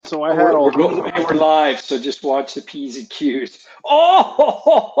So I had all these. We're live, so just watch the P's and Q's.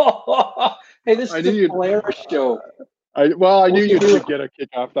 Oh, hey, this is a Polaris show. I knew you'd get a kick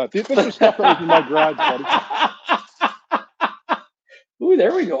off that. This was stuff that was in my garage, buddy. Ooh,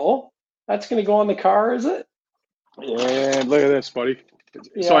 there we go. That's going to go on the car, is it? And look at this, buddy.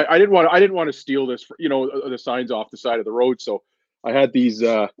 Yeah. So I didn't want to steal this, the signs off the side of the road. So I had these.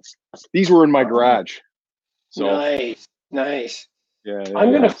 These were in my garage. So nice. Yeah.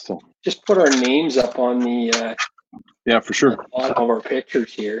 I'm gonna just put our names up on the. Yeah, for sure. Bottom of our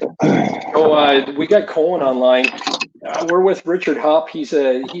pictures here. So we got Colin online. We're with Richard Hupp. He's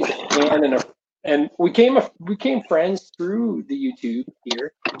a fan and we became friends through the YouTube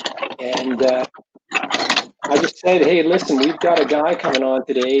here. And I just said, hey, listen, we've got a guy coming on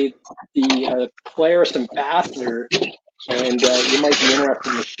today, the Polaris ambassador, and you might be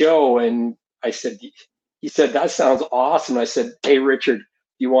interested in the show. And he said, that sounds awesome. I said, hey, Richard, do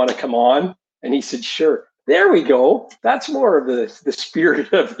you want to come on? And he said, sure. There we go. That's more of the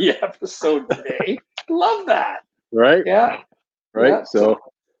spirit of the episode today. Love that. Right? Yeah. Right. Yeah. So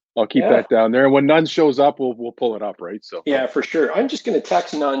I'll keep that down there. When Nuns shows up, we'll pull it up, right? So yeah, for sure. I'm just going to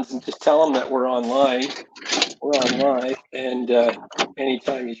text Nuns and just tell him that we're online. We're on live, and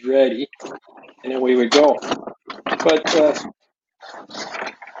anytime he's ready, and away we go. But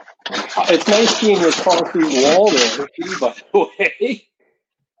it's nice seeing your concrete wall there, too, by the way.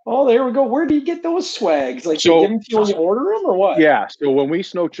 Oh, there we go. Where do you get those swags? Like, you give them to you when you order them, or what? Yeah. So when we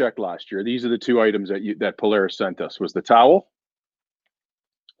snow checked last year, these are the two items that Polaris sent us. Was the towel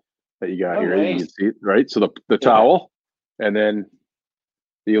that you got here. Nice. You can see it, right? So the towel, and then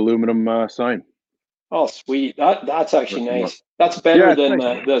the aluminum sign. Oh, sweet. That's actually nice. That's better than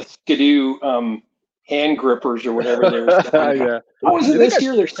the Skidoo hand grippers or whatever they were sending. Yeah. What was it this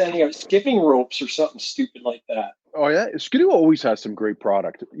year? They're sending out skipping ropes or something stupid like that. Oh yeah, Skidoo always has some great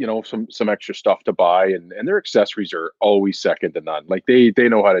product. Some extra stuff to buy, and their accessories are always second to none. Like they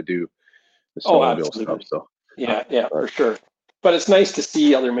know how to do the snowmobile stuff. So yeah, for sure. But it's nice to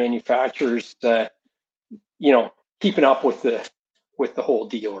see other manufacturers that keeping up with the whole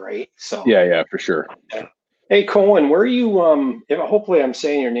deal, right? So yeah, for sure. Yeah. Hey, Cohen, where are you? Hopefully I'm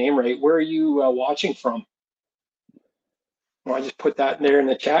saying your name right. Where are you watching from? Well, I just put that in there in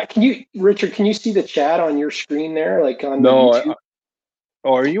the chat. Richard, can you see the chat on your screen there, like on YouTube?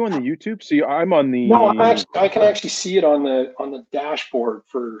 Are you on the YouTube? See, I'm on the. No, I can actually see it on the dashboard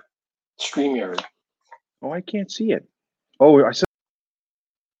for StreamYard. Oh, I can't see it. Oh, I said.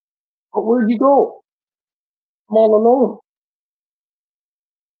 But where'd you go? I'm all alone.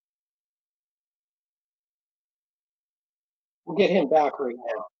 We'll get him back right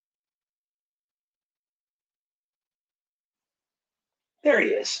now. There he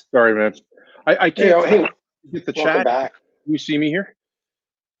is. Sorry, man. I can't get the chat. Back. You see me here?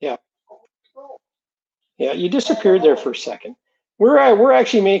 Yeah. Yeah, you disappeared there for a second. We're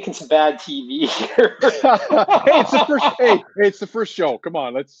actually making some bad TV here. It's the first show. Come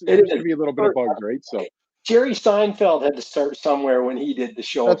on, let's give me a little bit of bugs, right? So Jerry Seinfeld had to start somewhere when he did the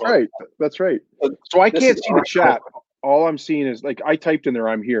show. That's right. So I can't see the chat. All I'm seeing is I typed in there,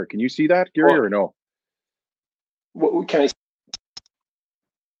 I'm here. Can you see that, Gary, or no? What can I see?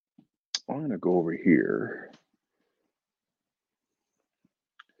 I'm going to go over here.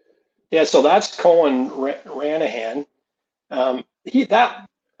 Yeah, so that's Cohen Ranahan.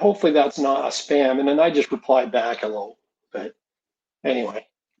 Hopefully that's not a spam, and then I just replied back hello. But anyway,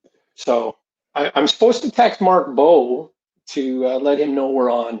 so I'm supposed to text Mark Bowe to let him know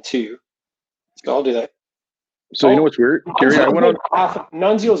we're on too. So I'll do that. So you know what's weird, Gary? I went on.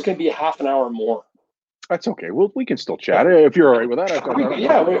 Nunzio is going to be half an hour more. That's okay. Well, we can still chat if you're all right with that.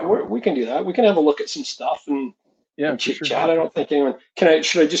 We can do that. We can have a look at some stuff and chit chat. I don't think anyone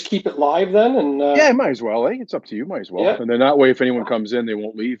should I just keep it live then? And yeah, might as well. It's up to you. Might as well. Yeah. And then that way, if anyone comes in, they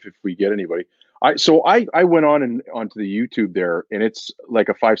won't leave if we get anybody. I went onto the YouTube there, and it's like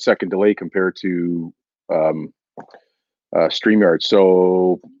a 5-second delay compared to StreamYard.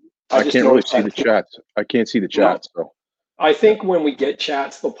 So I can't really see the chats. I can't see the chats. So I think when we get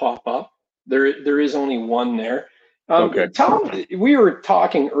chats, they'll pop up. There is only one there. Okay. Tom, we were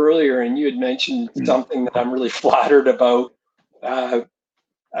talking earlier, and you had mentioned something that I'm really flattered about how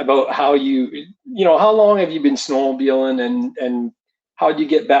how long have you been snowmobiling and how did you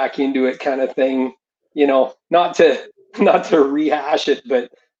get back into it, kind of thing. Not to rehash it,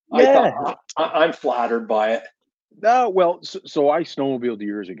 but I thought I'm flattered by it. No, well, so I snowmobiled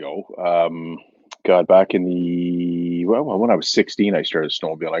years ago. Back in when I was 16, I started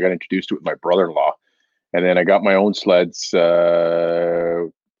snowmobiling. I got introduced to it with my brother-in-law, and then I got my own sleds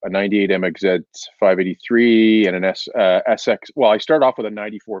a 98 MXZ 583 and an SX. Well, I started off with a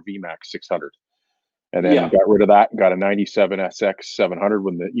 94 VMAX 600, and then got rid of that and got a 97 SX 700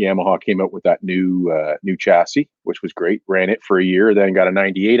 when the Yamaha came out with that new chassis, which was great. Ran it for a year, then got a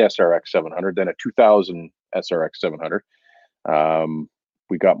 98 SRX 700, then a 2000 SRX 700.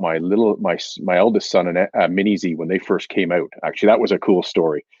 We got my eldest son a Mini Z when they first came out. Actually, that was a cool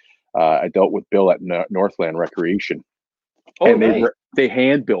story. I dealt with Bill at Northland Recreation. And nice. They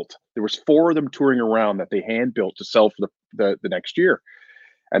hand built. There was 4 of them touring around that they hand built to sell for the next year.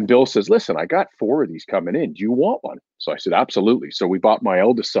 And Bill says, "Listen, I got 4 of these coming in. Do you want one?" So I said, "Absolutely." So we bought my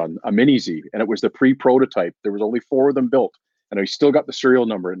eldest son a Mini Z, and it was the pre-prototype. There was only 4 of them built, and I still got the serial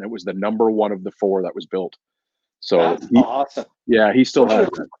number, and it was the number 1 of the 4 that was built. So that's awesome. Yeah, he still has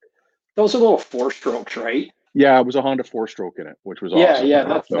it. Those are little 4-strokes, right? Yeah, it was a Honda 4-stroke in it, which was awesome.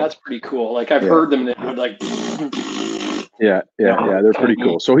 Yeah, that's pretty cool. Like I've heard them, and it would like. Yeah, they're pretty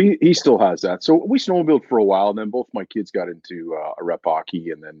cool. So he still has that. So we snowmobiled for a while, and then both my kids got into rep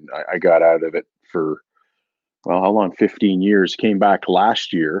hockey, and then I got out of it for, well, how long? 15 years. Came back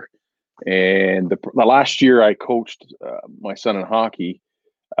last year, and the last year I coached my son in hockey.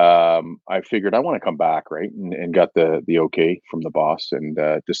 I figured I want to come back, right, and got the okay from the boss, and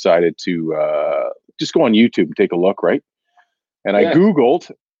decided to just go on YouTube and take a look, right. And I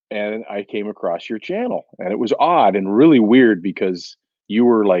Googled, and I came across your channel, and it was odd and really weird because you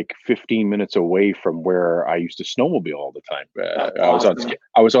were like 15 minutes away from where I used to snowmobile all the time.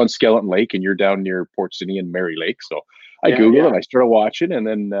 I was on Skeleton Lake, and you're down near Port City and Mary Lake. So I Googled and I started watching, and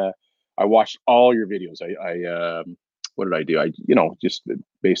then I watched all your videos. I what did I do? I just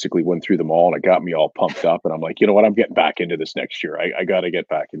basically went through them all, and it got me all pumped up. And I'm like, you know what? I'm getting back into this next year. I got to get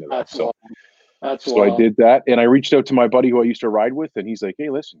back into that. So I did that, and I reached out to my buddy who I used to ride with, and he's like,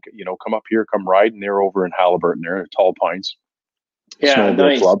 "Hey, listen, come up here, come ride." And they're over in Halliburton, there at Tall Pines. Yeah,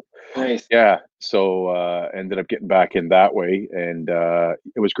 nice. Club. Nice. Yeah. So ended up getting back in that way, and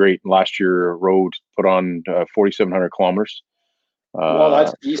it was great. And last year, rode put on 4,700 kilometers. Well,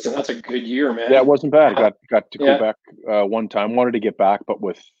 that's decent. That's a good year, man. Yeah, it wasn't bad. Got to go back one time. Wanted to get back, but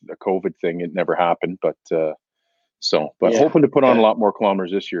with the COVID thing, it never happened. But hoping to put on a lot more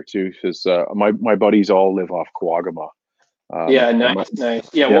kilometers this year too, because my buddies all live off Kawagama. Nice.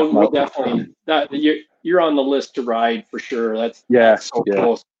 Yeah, we'll definitely you're on the list to ride for sure. That's so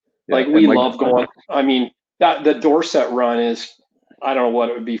close. Yeah. Like we love going. I mean, the Dorset run is, I don't know what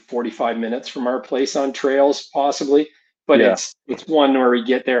it would be, 45 minutes from our place on trails possibly, but it's one where we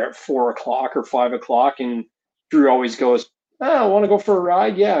get there at 4 o'clock or 5 o'clock, and Drew always goes, "Oh, I want to go for a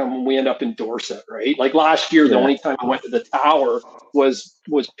ride." Yeah, and we end up in Dorset, right? Like last year, the only time I went to the tower was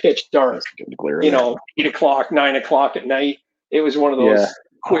pitch dark. 8 o'clock, 9 o'clock at night. It was one of those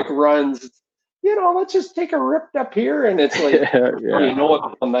quick runs. Let's just take a rip up here, and it's like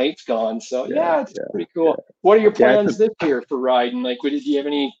the night's gone. So it's pretty cool. Yeah. What are your plans this year for riding? Like, did you have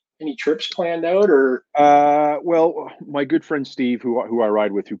any trips planned out, or? Well, my good friend Steve, who I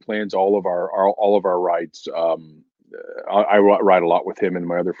ride with, who plans all of our rides. I ride a lot with him and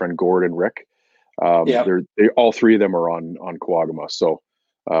my other friend Gord and Rick. They all 3 of them are on Kawagama, so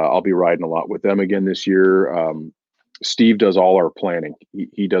I'll be riding a lot with them again this year. Steve does all our planning.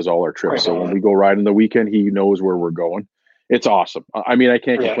 He does all our trips. So when we go riding the weekend, he knows where we're going. It's awesome. I mean, I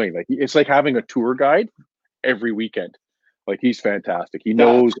can't complain. Like, it's like having a tour guide every weekend. Like, he's fantastic. He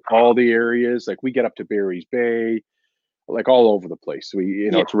knows all the areas. Like, we get up to Barry's Bay, like all over the place.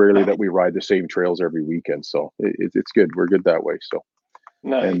 It's rarely that we ride the same trails every weekend. So it's good. We're good that way. So.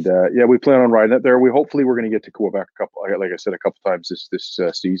 Nice. And we plan on riding it there. We're going to get to Quebec like I said, a couple times this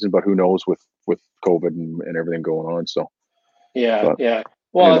season, but who knows with COVID and everything going on. So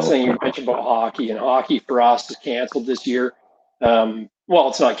Well, that's the thing you mentioned about hockey, and hockey for us is canceled this year. Well,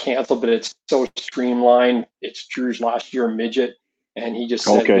 it's not canceled, but it's so streamlined. It's Drew's last year midget, and he just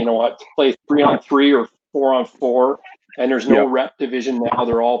said, you know what, play 3-on-3 or 4-on-4, and there's no rep division now.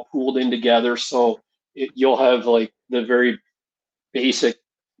 They're all pooled in together, so you'll have like the very basic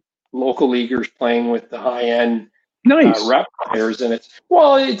local leaguers playing with the high end rep players, and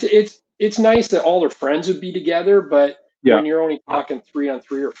it's nice that all their friends would be together, but when you're only talking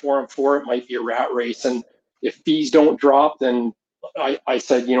 3-on-3 or 4-on-4, it might be a rat race. And if fees don't drop, then I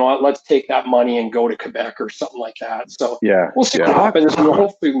said, you know what, let's take that money and go to Quebec or something like that. So we'll see what happens. We'll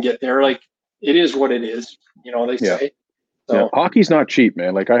hopefully we can get there. Like, it is what it is, they say. So, hockey's not cheap,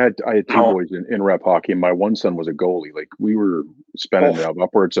 man. Like, I had 2 boys in rep hockey, and my one son was a goalie. Like, we were spending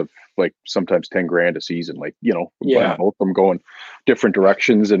upwards of like sometimes 10 grand a season. Like, both of them going different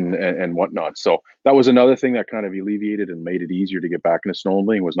directions and whatnot. So that was another thing that kind of alleviated and made it easier to get back into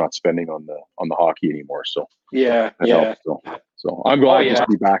snowmobiling, was not spending on the hockey anymore. So So I'm glad to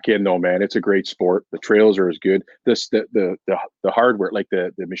be back in though, man. It's a great sport. The trails are as good. The hardware, like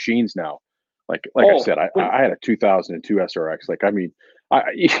the machines now, like I said, I had a 2002 SRX. Like, I mean,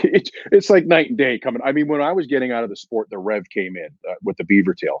 it's like night and day coming. I mean, when I was getting out of the sport, the Rev came in with the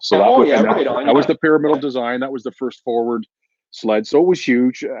beaver tail. So that was the pyramidal design. That was the first forward sled. So it was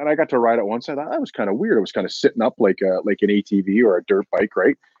huge. And I got to ride it once. I thought that was kind of weird. It was kind of sitting up like an ATV or a dirt bike,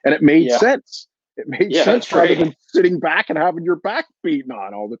 right? And it made sense. It made sense rather than sitting back and having your back beaten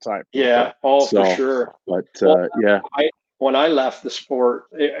on all the time. Yeah. Oh, so, for sure. But when I left the sport,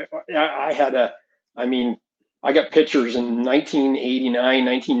 I got pictures in 1989,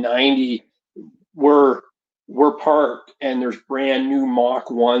 1990 we're parked and there's brand new Mach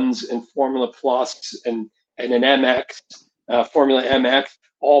 1s and Formula Plus and an MX, Formula MX,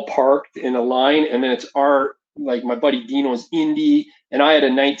 all parked in a line. And then it's my buddy Dino's Indy, and I had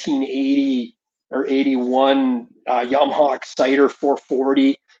a 1980 or 81 Yamaha Exciter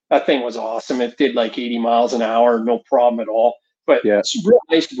 440. That thing was awesome. It did like 80 miles an hour, no problem at all. But it's a real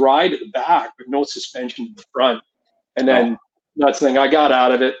nice ride at the back, but no suspension in the front. And then that's the thing, I got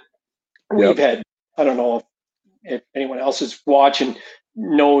out of it. We've had, I don't know if anyone else is watching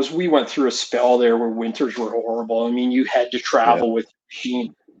knows, we went through a spell there where winters were horrible. I mean, you had to travel with the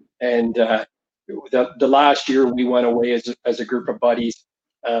machine. And the last year we went away as a group of buddies.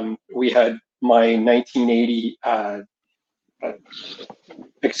 We had my 1980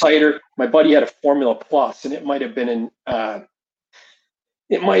 Exciter. My buddy had a Formula Plus, and it might have been an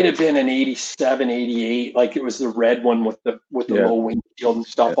 87, 88. Like, it was the red one with the low windshield and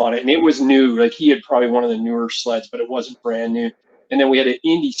stuff on it. And it was new. Like, he had probably one of the newer sleds, but it wasn't brand new. And then we had an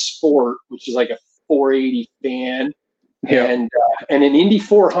Indy Sport, which is like a 480 fan, and an Indy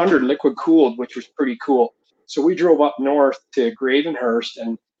 400 liquid cooled, which was pretty cool. So we drove up north to Gravenhurst,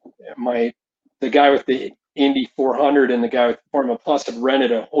 and the guy with the Indy 400 and the guy with the Formula Plus had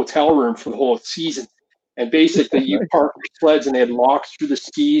rented a hotel room for the whole season. And basically, you park your sleds, and they had locks through the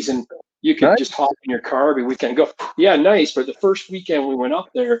skis, and you could just hop in your car every weekend and go, yeah, nice. But the first weekend we went up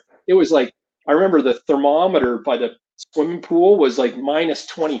there, it was like, I remember the thermometer by the swimming pool was like minus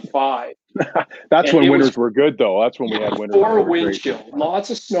 25. That's when winters were good, though. That's when we had winters. Or wind chill, lots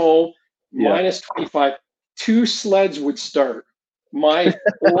of snow, minus 25. 2 sleds would start. My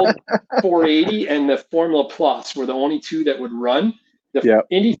old 480 and the Formula Plus were the only 2 that would run. The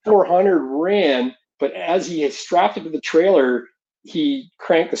Indy 400 ran, but as he had strapped it to the trailer, he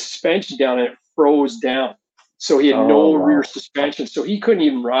cranked the suspension down and it froze down. So he had no rear suspension, so he couldn't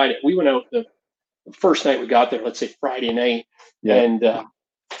even ride it. We went out the first night we got there, let's say Friday night, and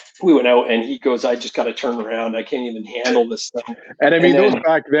we went out, and he goes, I just got to turn around. I can't even handle this thing. And I mean, those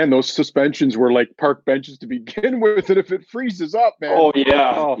back then, those suspensions were like park benches to begin with, and if it freezes up, man. Oh,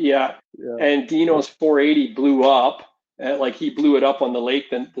 yeah. And Dino's 480 blew up. Like, he blew it up on the lake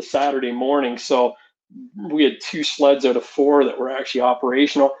the Saturday morning. So we had 2 sleds out of 4 that were actually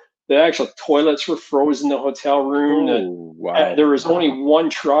operational. The actual toilets were frozen in the hotel room. There was only one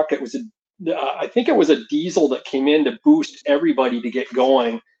truck. It was I think it was a diesel that came in to boost everybody to get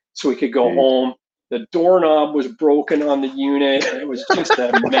going so we could go home. The doorknob was broken on the unit. It was just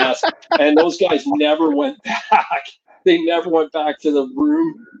a mess. And those guys never went back. They never went back to the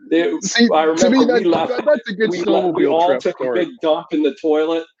room. I remember we left. That's a good snowmobile we all trip took story. a big dump in the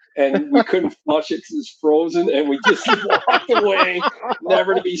toilet, and we couldn't flush it because it's frozen, and we just walked away,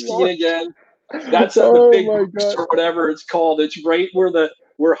 never to be seen again. That's at the big boost or whatever it's called. It's right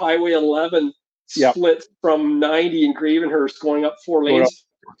where Highway 11 split from 90 in Gravenhurst going up 4 lanes.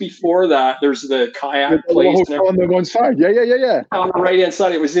 Before that, there's the kayak place on the one side. Yeah. On the right hand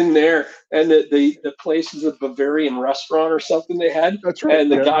side, it was in there, and the place was a Bavarian restaurant or something they had. That's right.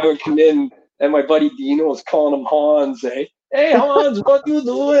 And the guy would come in, and my buddy Dino was calling him Hans. Hey Hans, what you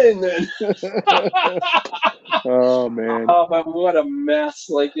doing? Oh man. Oh, but what a mess!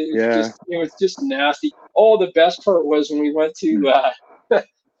 Like, it was just nasty. Oh, the best part was when we went to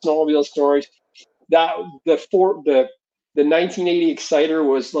snowmobile stories. That the 1980 Exciter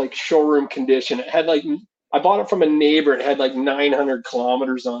was like showroom condition. It had like, I bought it from a neighbor. It had like 900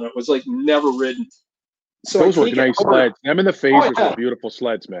 kilometers on it. It was like never ridden. So those were nice sleds. Them and the phasers were beautiful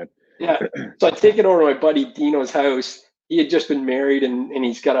sleds, man. Yeah. So I take it over to my buddy Dino's house. He had just been married, and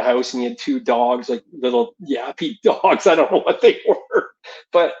he's got a house, and he had 2 dogs, like little yappy dogs. I don't know what they were,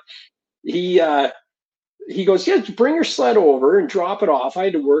 but he goes, yeah, bring your sled over and drop it off. I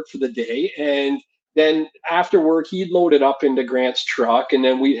had to work for the day, and then after work, he'd load it up into Grant's truck, and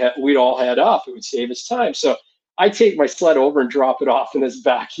then we'd all head up. It would save us time. So I take my sled over and drop it off in his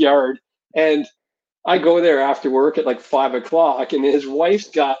backyard, and I go there after work at like 5 o'clock, and his wife's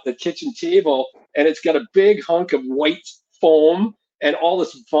got the kitchen table, and it's got a big hunk of white foam and all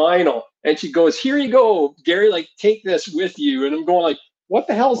this vinyl. And she goes, "Here you go, Gary, like take this with you." And I'm going like, "What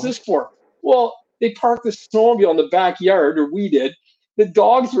the hell is this for?" Well, they parked the snowmobile in the backyard, or we did. The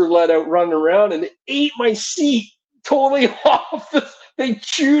dogs were let out running around and they ate my seat totally off. They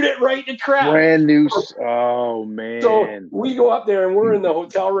chewed it right to crap. Brand new. Oh, man. So we go up there and we're in the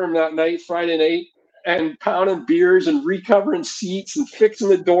hotel room that night, Friday night, and pounding beers and recovering seats and fixing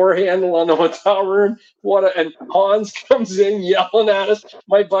the door handle on the hotel room. And Hans comes in yelling at us.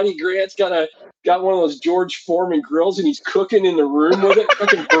 My buddy Grant's got one of those George Foreman grills and he's cooking in the room with it,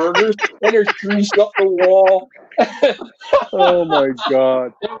 cooking burgers, and there's grease up the wall. Oh my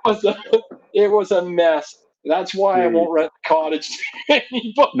God. It was a mess. That's why I won't rent the cottage to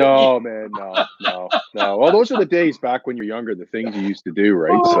anybody. No, man, no. Well, those are the days back when you're younger, the things you used to do,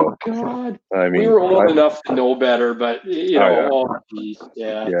 right? Oh, God. I mean, we were old enough to know better, but no,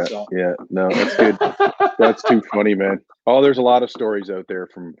 that's good. That's too funny, man. Oh, there's a lot of stories out there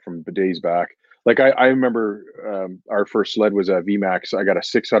from the days back. Like I remember our first sled was a VMAX. I got a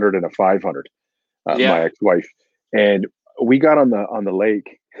 600 and a 500. My ex-wife, and we got on the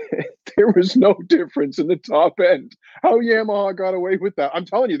lake. There was no difference in the top end. How Yamaha got away with that? I'm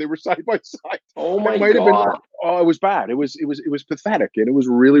telling you, they were side by side. Oh my God! It was bad. It was pathetic, and it was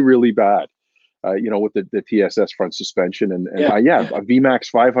really, really bad. With the TSS front suspension and a VMAX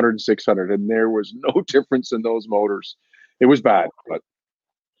 500 and 600, and there was no difference in those motors. It was bad, but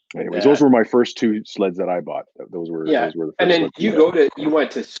anyways, those were my first two sleds that I bought. Those were the first. And then you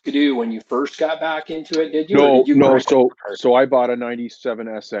went to Skidoo when you first got back into it, did you? No. So I bought a 97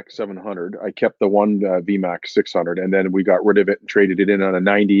 SX 700. I kept the one VMAX 600, and then we got rid of it and traded it in on a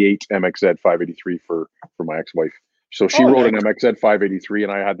 98 MXZ 583 for my ex-wife. So she rode an MXZ 583,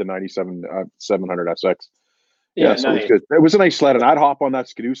 and I had the 97 700 SX. Yeah, so it was good. It was a nice sled, and I'd hop on that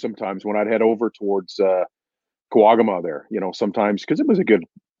Skidoo sometimes when I'd head over towards Kawagama there. Sometimes because it was a good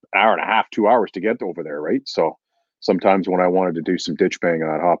hour and a half, 2 hours to get over there, right? So sometimes when I wanted to do some ditch banging,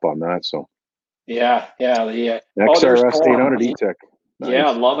 I'd hop on that. So yeah. XRS 800 E-Tech. Nice. Yeah,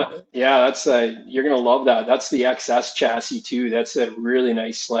 I love it. Yeah, that's you're gonna love that. That's the XS chassis too. That's a really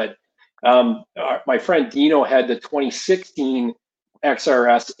nice sled. My friend Dino had the 2016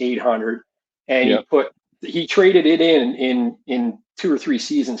 XRS 800, and he traded it in 2 or 3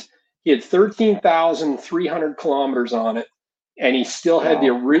 seasons. He had 13,300 kilometers on it, and he still had the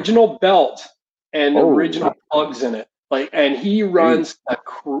original belt and the original plugs in it. And he runs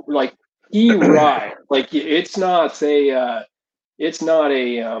he rides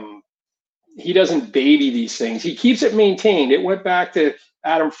he doesn't baby these things. He keeps it maintained. It went back to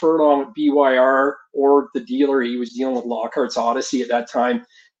Adam Furlong at BYR, or the dealer. He was dealing with Lockhart's Odyssey at that time.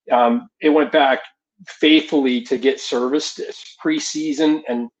 It went back faithfully to get serviced pre-season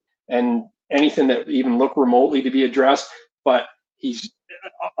and anything that even looked remotely to be addressed. But he's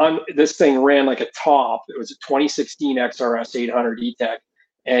on this thing ran like a top. It was a 2016 XRS 800 E-Tech,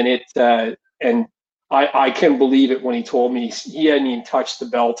 and I can believe it when he told me he hadn't even touched the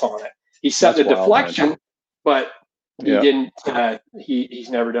belt on it. He set the deflection, man. But he didn't. He's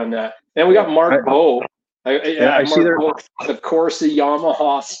never done that. Then we got Mark Bowe. I see there. Of course, the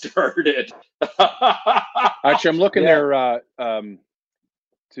Yamaha started. Actually, I'm looking there.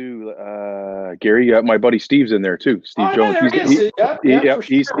 Gary, my buddy Steve's in there too. Steve Jones.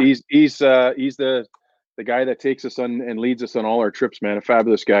 He's the guy that takes us on and leads us on all our trips, man. A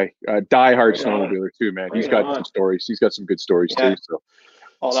fabulous guy. Die-hard snowmobiler too, man. He's got some stories. He's got some good stories too.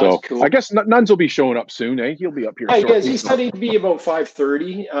 So, cool. I guess Nuns will be showing up soon, eh? He'll be up here. I guess he said he'd be about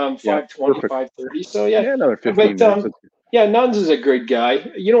 5:30, 5:20, 5:30. So another 15 minutes. Nuns is a good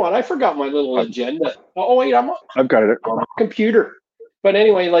guy. You know what? I forgot my little agenda. Oh wait, I've got it on my computer. But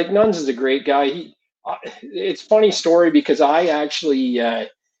anyway, Nuns is a great guy. It's a funny story because I actually I've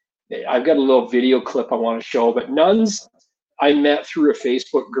got a little video clip I want to show. But Nuns, I met through a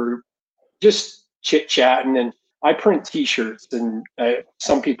Facebook group, just chit chatting, and I print T-shirts, and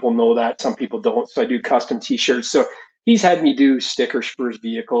some people know that, some people don't. So I do custom T-shirts. So he's had me do stickers for his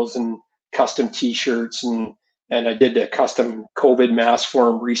vehicles and custom T-shirts, and I did a custom COVID mask for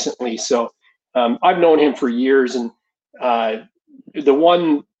him recently. So I've known him for years, and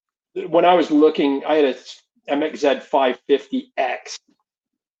when I was looking, I had a MXZ 550X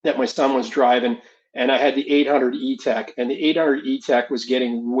that my son was driving, and I had the 800 E-Tech, and the 800 E-Tech was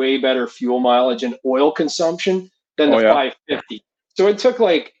getting way better fuel mileage and oil consumption than the 550. So it took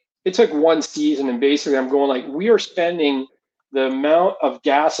one season, and basically I'm going we are spending the amount of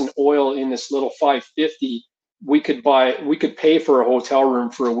gas and oil in this little 550 we could pay for a hotel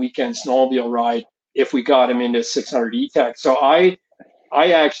room for a weekend snowmobile ride if we got him into 600 E-Tech. So I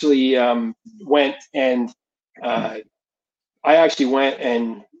actually went and I actually went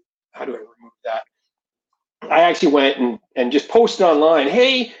and how do I remove that? I actually went and just posted online,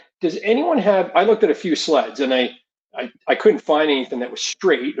 hey, does anyone have, I looked at a few sleds and I couldn't find anything that was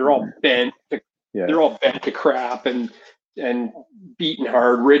straight. They're all bent. Yeah. They're all bent to crap and beaten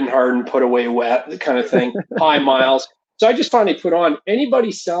hard, ridden hard and put away wet, the kind of thing, high miles. So I just finally put on,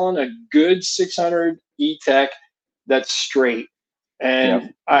 anybody selling a good 600 E-Tech that's straight.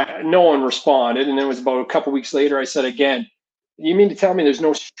 And no one responded. And it was about a couple weeks later, I said again, you mean to tell me there's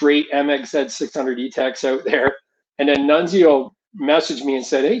no straight MXZ 600 E-Techs out there? And then Nunzio messaged me and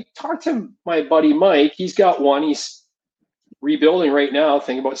said, hey, talk to my buddy Mike. He's got one. He's rebuilding right now,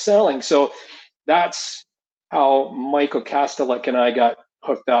 thinking about selling. So that's how Michael Kastelik and I got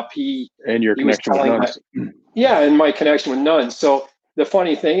hooked up. And your connection with Nuns. Yeah, and my connection with Nuns. So the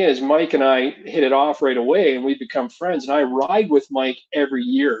funny thing is, Mike and I hit it off right away, and we've become friends. And I ride with Mike every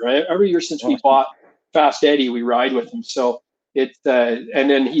year. Right? Every year since we bought Fast Eddie, we ride with him. So and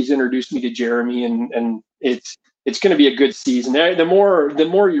then he's introduced me to Jeremy, and it's going to be a good season. The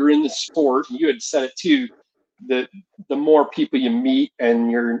more you're in the sport, and you had said it too, the more people you meet and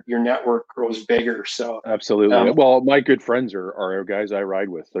your network grows bigger. So absolutely. Well, my good friends are guys I ride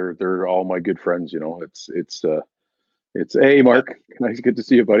with. They're all my good friends. You know, it's hey Mark, nice, good to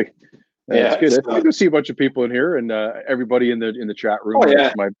see you, buddy. It's good. It's good to see a bunch of people in here and everybody in the chat room. Oh,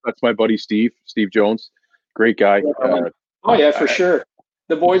 yeah. That's my buddy Steve Jones, great guy. Oh yeah, for sure.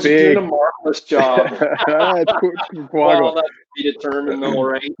 The boys are doing a marvelous job. Well, that's to be determined, though,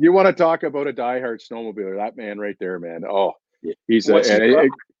 right? You want to talk about a diehard snowmobiler? That man right there, man. Oh, he's well,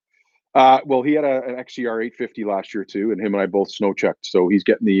 he had an XCR 850 last year too, and him and I both snow checked. So he's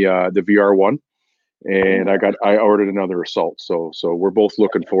getting the VR1, and I ordered another Assault. So we're both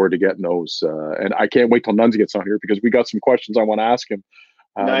looking forward to getting those. And I can't wait till Nuns gets on here because we got some questions I want to ask him.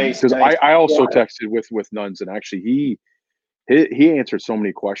 Nice. Because I also texted with Nuns, and actually he answered so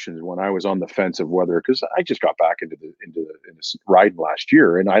many questions when I was on the fence of whether, because I just got back into this riding last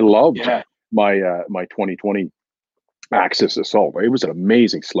year, and I loved my 2020 Axis Assault. It was an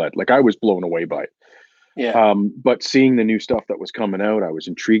amazing sled. Like, I was blown away by it. Yeah. But seeing the new stuff that was coming out, I was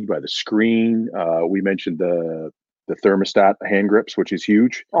intrigued by the screen. We mentioned the thermostat hand grips, which is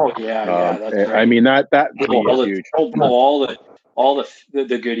huge. Oh yeah, that's right. I mean that is huge. All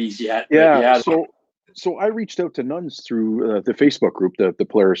the goodies yet. Yeah. So I reached out to Nuns through the Facebook group, the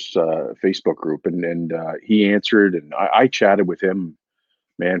Polaris Facebook group, and he answered, and I chatted with him,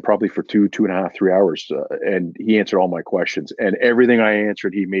 man, probably for 2.5, 3 hours, and he answered all my questions, and everything I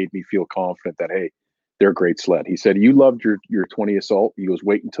answered, he made me feel confident that, hey, they're a great sled. He said, you loved your 20 Assault. He goes,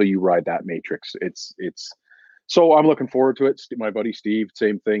 wait until you ride that Matrix. It's so I'm looking forward to it. My buddy Steve,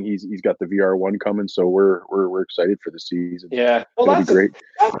 same thing. He's got the VR1 coming, so we're excited for the season. Yeah, well, that's great.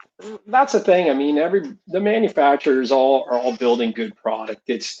 That's the thing. I mean, the manufacturers are all building good product.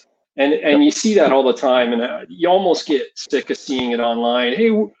 And you see that all the time, and you almost get sick of seeing it online. Hey,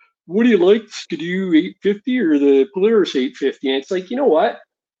 what do you like, the Skidoo 850 or the Polaris 850? And it's like, you know what?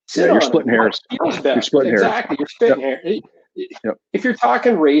 You're splitting hairs. You're splitting exactly. You're splitting hairs. If you're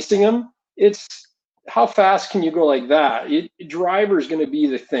talking racing them, it's how fast can you go like that? Driver is going to be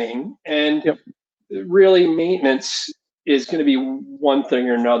the thing, and really maintenance is going to be one thing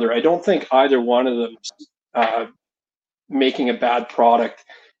or another. I don't think either one of them making a bad product.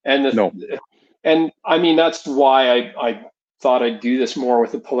 And and I mean, that's why I thought I'd do this more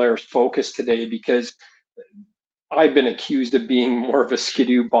with the Polaris Focus today, because I've been accused of being more of a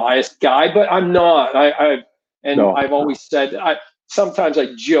Skidoo biased guy, but I'm not. I've always said, sometimes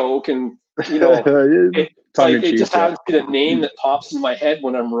I joke, and you know, it just happens to be the name that pops in my head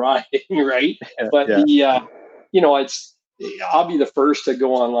when I'm riding, right? But I'll be the first to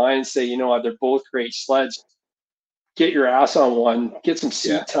go online and say, you know, they're both great sleds. Get your ass on one, get some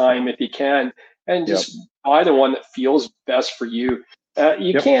seat time if you can, and just buy the one that feels best for you.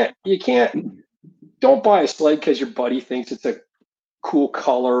 You can't. Don't buy a sled because your buddy thinks it's a cool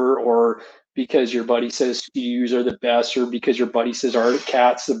color, or because your buddy says Skidoos are the best, or because your buddy says Arctic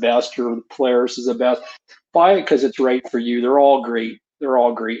Cat's the best, or the Polaris is the best. Buy it because it's right for you. They're all great. They're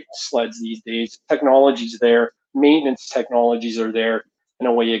all great sleds these days. Technology's there. Maintenance technologies are there, and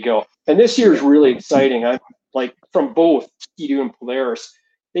away you go. And this year is really exciting. I'm like, from both Skidoo and Polaris,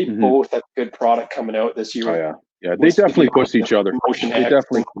 they both have good product coming out this year. Oh, yeah. Yeah, they definitely push each other. They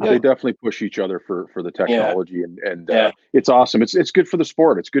definitely push each other for the technology, and it's awesome. It's good for the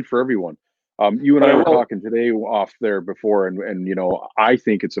sport. It's good for everyone. You and I were talking today off there before, and you know, I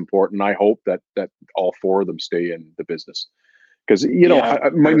think it's important. I hope that all four of them stay in the business, because you know,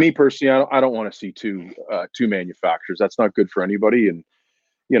 me personally, I don't want to see two manufacturers. That's not good for anybody. And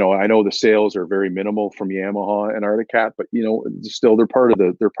you know, I know the sales are very minimal from Yamaha and Arctic Cat, but you know, still they're part of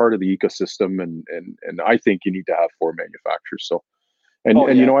the ecosystem, and I think you need to have 4 manufacturers. So, and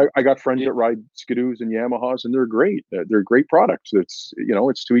you know, I got friends that ride Ski-Doos and Yamahas, and they're great. They're great products. It's, you know,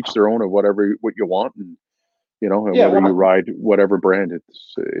 it's to each their own of what you want, and you know, and whether you ride whatever brand,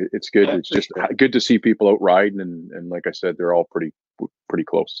 it's good. It's just good to see people out riding, and like I said, they're all pretty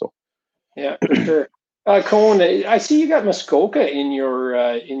close. So yeah, for sure. Colin, I see you got Muskoka in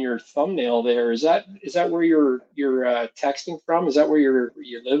your thumbnail there. Is that where you're texting from? Is that where you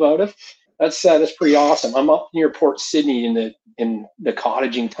live out of? That's pretty awesome. I'm up near Port Sydney in the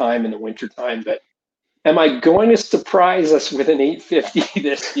cottaging time in the winter time, but am I going to surprise us with an 850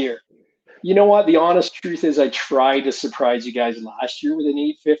 this year? You know what? The honest truth is I tried to surprise you guys last year with an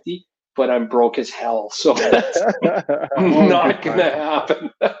 850, but I'm broke as hell. So that's not going to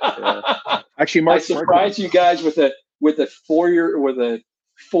happen. Actually, I surprised you guys with a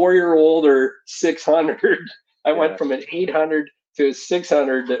 4-year-old or 600. I went from an 800 to a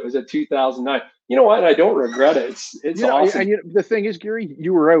 600 that was a 2009. You know what? I don't regret it. It's awesome. And the thing is, Gary,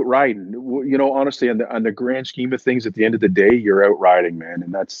 you were out riding. You know, honestly, on the grand scheme of things, at the end of the day, you're out riding, man,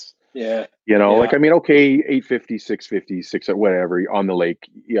 and that's you know, like, I mean, okay, 850, 650, 600, whatever on the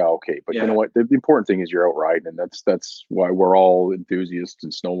lake, okay, but you know what? The important thing is you're out riding, and that's why we're all enthusiasts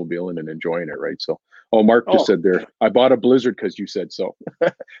in snowmobiling and enjoying it, right? So, Mark just said there, I bought a Blizzard because you said so.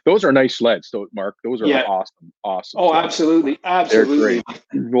 Those are nice sleds, though, Mark. Those are awesome. Oh, sleds. absolutely. They're great.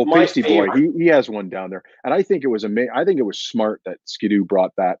 Well, Pasty Boy, he has one down there, and I think it was amazing. I think it was smart that Ski-Doo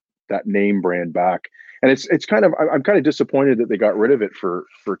brought that name brand back. And it's kind of, I'm kind of disappointed that they got rid of it for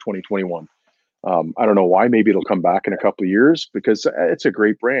 2021. I don't know why. Maybe it'll come back in a couple of years, because it's a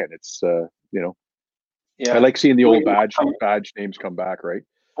great brand. It's you know, I like seeing the old badge names come back, right?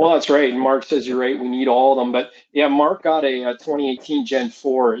 Well, that's right. And Mark says you're right. We need all of them. But yeah, Mark got a 2018 Gen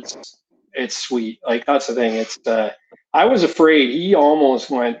 4. It's sweet. Like, that's the thing. It's I was afraid he almost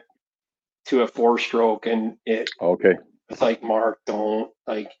went to a 4-stroke, and it's like, Mark, don't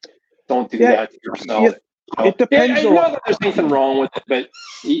do that to yourself. It depends. I know that there's anything wrong with it, but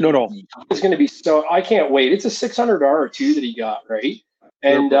no, it's going to be so. I can't wait. It's a 600R too that he got, right?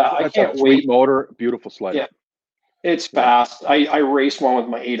 And I can't wait. Motor, beautiful sled. Yeah, it's fast. I raced one with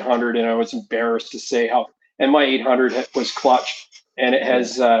my 800, and I was embarrassed to say how. And my 800 was clutch, and it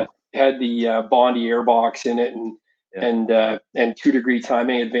has had the Bondi airbox in it, and 2-degree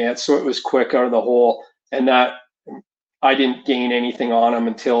timing advance, so it was quick out of the hole, and that. I didn't gain anything on them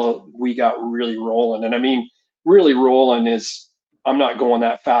until we got really rolling. And I mean, really rolling is, I'm not going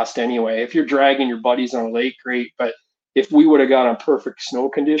that fast anyway. If you're dragging your buddies on a lake, great. But if we would have got on perfect snow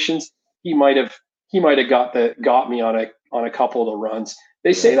conditions, he might have got me on a couple of the runs.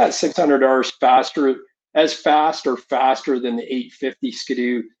 They say that 600R is fast or faster than the 850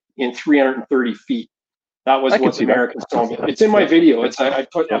 Ski-Doo in 330 feet. That was what the Americans told me. It's in my video. I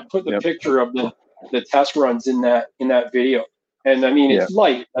put the picture of the test runs in that video, and I mean, it's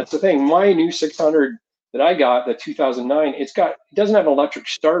light. That's the thing. My new 600 that I got, the 2009, it doesn't have an electric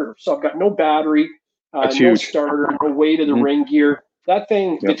starter, so I've got no battery, no starter, no weight of the ring gear. That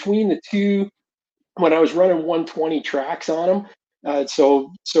thing between the two, when I was running 120 tracks on them,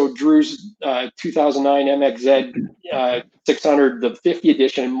 so Drew's 2009 MXZ 600, the 50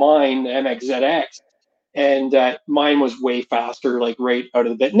 edition, and mine, the MXZX, and mine was way faster, like right out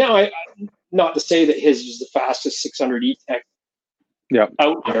of the bit. Now, not to say that his is the fastest 600 E-Tech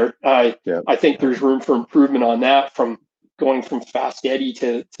out there. I think there's room for improvement on that, from going from Fast Eddie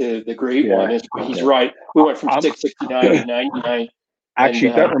to the great one. He's right. We went from 669 to 99.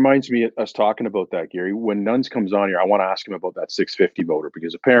 Actually, that reminds me of us talking about that, Gary. When Nuns comes on here, I want to ask him about that 650 motor,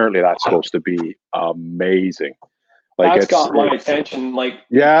 because apparently that's supposed to be amazing. Like, that's got my attention, like,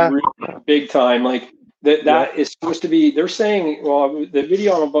 really big time. Like, that is supposed to be, they're saying, well, the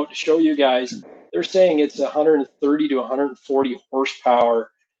video I'm about to show you guys, they're saying it's 130 to 140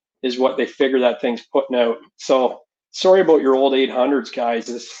 horsepower is what they figure that thing's putting out. So sorry about your old 800s, guys.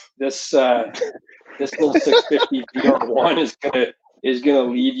 This little 650 VR1 is gonna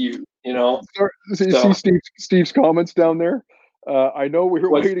leave you, you know. See Steve's comments down there. I know we were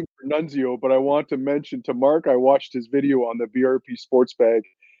waiting for Nunzio, but I want to mention to Mark, I watched his video on the BRP sports bag,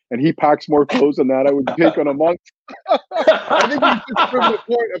 and he packs more clothes than that I would take on a month. I think he's just proving the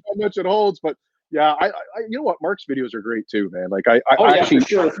point of how much it holds. But yeah, I you know what? Mark's videos are great too, man. Like, I actually,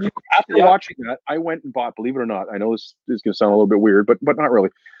 after watching that, I went and bought, believe it or not, I know this is going to sound a little bit weird, but not really.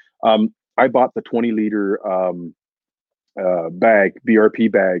 I bought the 20-liter bag,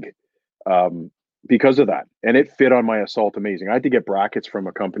 BRP bag, because of that, and it fit on my Assault amazing. I had to get brackets from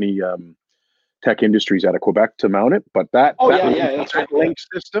a company Tech Industries out of Quebec to mount it, but that that's right. link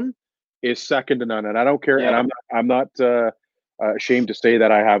system is second to none, and I don't care. Yeah. And I'm not ashamed to say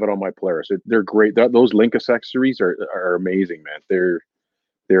that I have it on my Polaris. They're great. Those link accessories are amazing, man.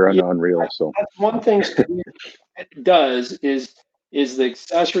 They're unreal. So that's one thing it does is the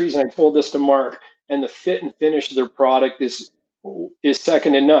accessories, and I told this to Mark, and the fit and finish of their product is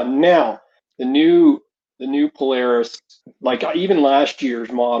second to none. Now the new Polaris, like even last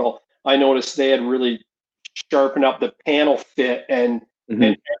year's model, I noticed they had really sharpened up the panel fit and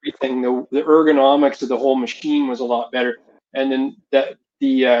everything. The ergonomics of the whole machine was a lot better. And then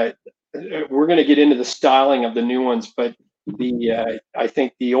we're going to get into the styling of the new ones, but I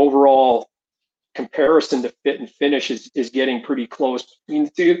think the overall comparison to fit and finish is getting pretty close between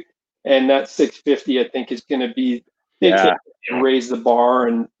the two. And that 650, I think, is going to be raise the bar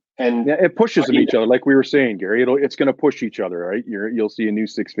and it pushes them each other, like we were saying, Gary. It's going to push each other, right? You'll see a new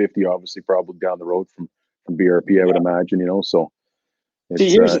 650, obviously, probably down the road from BRP, I would imagine. So. See,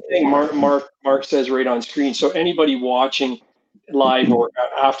 here's the thing. Mark says right on screen. So anybody watching live or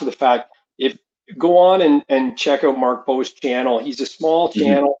after the fact, if go on and check out Mark Bo's channel. He's a small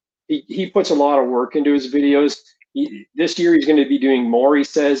channel. He puts a lot of work into his videos. This year he's going to be doing more, he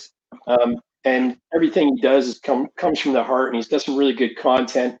says, and everything he does comes from the heart. And he's got some really good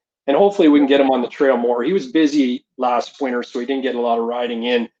content. And hopefully we can get him on the trail more. He was busy last winter, so he didn't get a lot of riding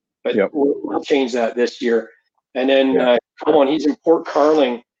in. But we'll change that this year. And then he's in Port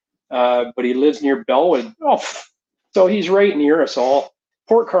Carling, but he lives near Bellwood. Oh, so he's right near us all.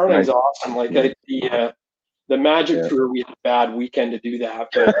 Port Carling's awesome. Like the Magic Tour, we had a bad weekend to do that.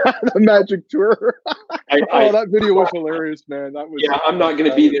 But the Magic Tour. That video was hilarious, man. That was. Yeah, I'm not going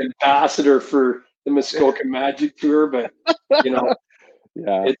to be the ambassador for the Muskoka Magic Tour, but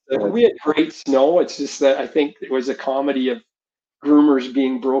we had great snow. It's just that I think it was a comedy of groomers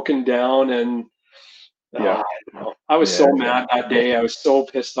being broken down and. I was so mad that day. I was so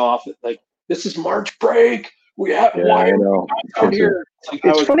pissed off. Like, this is March break. Why I know. Out here?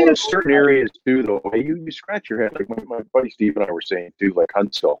 It's funny in certain areas too, though. You scratch your head. Like my buddy Steve and I were saying too. Like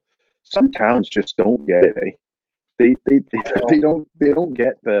Huntsville, some towns just don't get it. They don't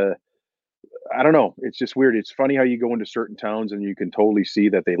get the. I don't know. It's just weird. It's funny how you go into certain towns and you can totally see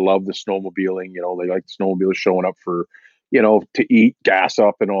that they love the snowmobiling. They like the snowmobiles showing up for. To eat, gas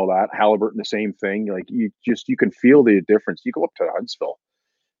up and all that. Halliburton, the same thing. Like you can feel the difference. You go up to Huntsville,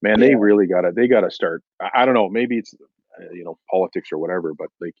 man, they really gotta start. I don't know, maybe it's, politics or whatever, but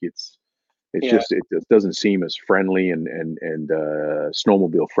like it's just, it doesn't seem as friendly and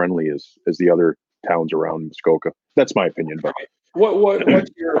snowmobile friendly as the other towns around Muskoka. That's my opinion, but.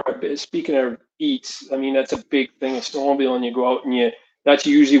 What's your, speaking of eats, I mean, that's a big thing of snowmobile, and you go out and that's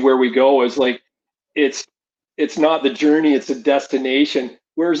usually where we go is like, it's not the journey, it's a destination.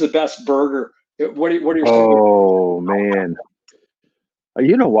 Where's the best burger? What are your man.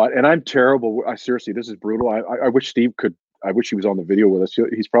 You know what? And I'm terrible. Seriously, this is brutal. I wish Steve could. I wish he was on the video with us.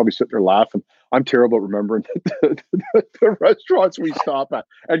 He's probably sitting there laughing. I'm terrible at remembering the restaurants we stop at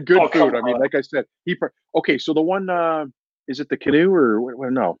and good food. I mean, like I said, so the one, is it the Canoe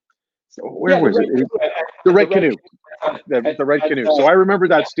or no? Where was it? The Red Canoe. The Red Canoe. So I remember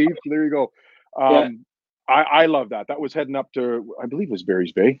that, Steve. So there you go. I love that. That was heading up to, I believe it was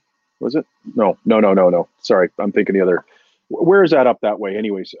Barry's Bay. Was it? No. Sorry, I'm thinking the other. Where is that up that way?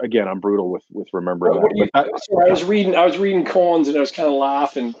 Anyways, again, I'm brutal with remembering that. I was reading Cohen's and I was kind of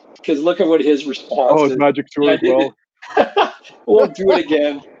laughing because look at what his response is. It's Magic Tour as well. We'll do it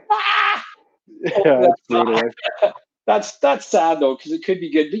again. That's brutal. That's sad though, because it could be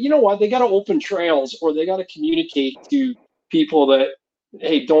good. But you know what? They got to open trails, or they got to communicate to people that,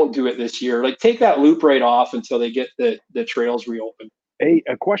 hey, don't do it this year. Like, take that loop right off until they get the trails reopened. Hey,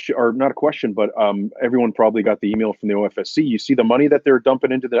 a question, or not a question, but everyone probably got the email from the OFSC. You see the money that they're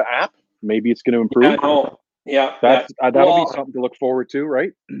dumping into the app? Maybe it's going to improve. That'll be something to look forward to,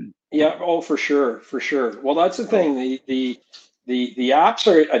 right? Yeah. Oh, for sure. Well, that's the thing. The apps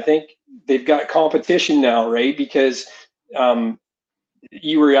are, I think they've got competition now, right? Because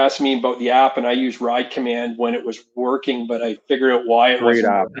you were asking me about the app, and I used Ride Command when it was working, but I figured out why it wasn't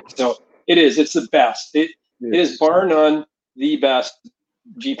working. So it is. It's the best. It is bar none the best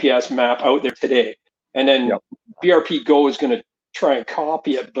GPS map out there today. And then BRP Go is going to try and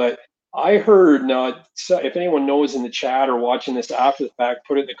copy it. But I heard, now, if anyone knows in the chat or watching this after the fact,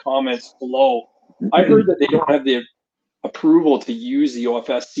 put it in the comments below. I heard that they don't have the approval to use the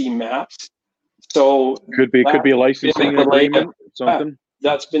OFSC maps. So could be a licensing agreement or something.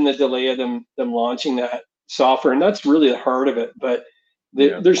 That's been the delay of them launching that software, and that's really the heart of it. But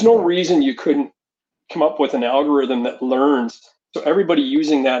there's no reason you couldn't come up with an algorithm that learns So everybody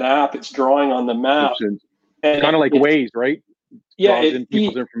using that app, it's drawing on the map. Kind of like Waze, right? Yeah, draws in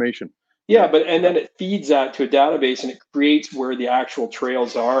people's information. Yeah, but and then it feeds that to a database and it creates where the actual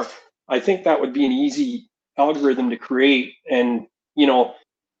trails are. I think that would be an easy algorithm to create and, you know,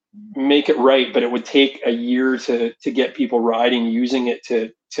 make it right, but it would take a year to get people riding using it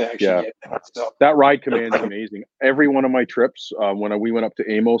to actually get that. So that ride command is amazing. Every one of my trips, when we went up to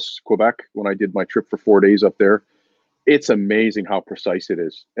Amos, Quebec, when I did my trip for 4 days up there, it's amazing how precise it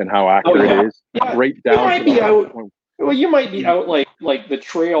is and how accurate it is. Yeah. Right down to the point. Well, you might be out like the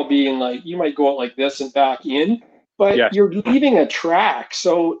trail being like, you might go out like this and back in, but you're leaving a track,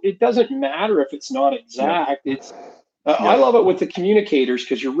 so it doesn't matter if it's not exact. It's I love it with the communicators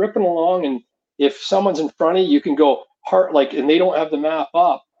because you're ripping along, and if someone's in front of you, you can go hard, like, and they don't have the map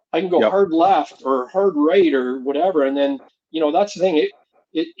up. I can go hard left or hard right or whatever, and then, you know, that's the thing.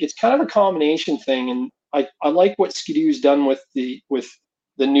 It's kind of a combination thing, and I like what Skidoo's done with the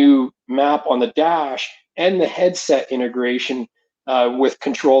new map on the dash and the headset integration with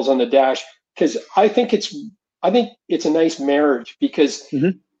controls on the dash, because I think it's a nice marriage, because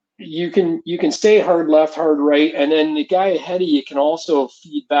you can stay hard left, hard right, and then the guy ahead of you can also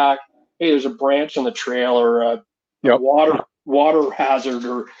feed back, hey, there's a branch on the trail or a water hazard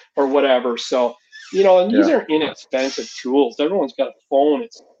or whatever. So, you know, and these are inexpensive tools. Everyone's got a phone.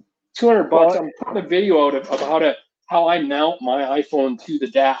 It's $200. I'm putting a video out of how I mount my iPhone to the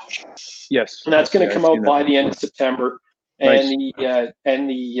dash. Yes. And that's going to come out by the end of September. And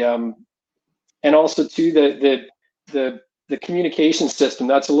and also too the communication system.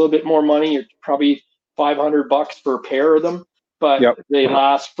 That's a little bit more money. You're probably $500 for a pair of them, but they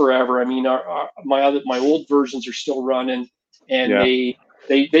last forever. I mean, my old versions are still running, and they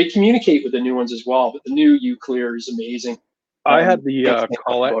communicate with the new ones as well. But the new Uclear is amazing. I had the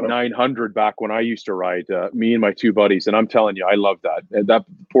Collette 900 back when I used to ride, me and my two buddies, and I'm telling you, I love that. And that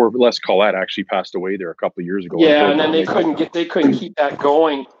poor Les Collette actually passed away there a couple of years ago. Yeah, and then they couldn't keep that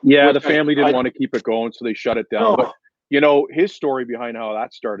going. Yeah, the family didn't want to keep it going, so they shut it down. But you know, his story behind how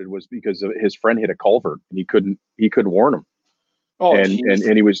that started was because his friend hit a culvert and he couldn't warn him. And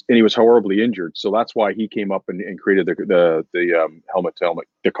he was horribly injured, so that's why he came up and created the helmet to helmet,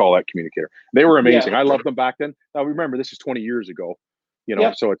 the Collette communicator. They were amazing. I loved them back then. Now remember, this is 20 years ago, you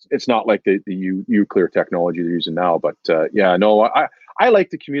know, so it's not like the Uclear technology they're using now. But I like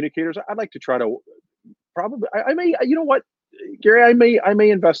the communicators. I'd like to try to probably. I may, you know what, Gary, I may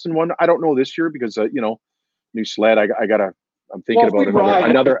invest in one. I don't know this year because you know, new sled. I'm thinking about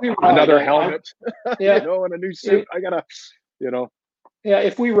another helmet. You know, and a new suit. I gotta. You know. Yeah,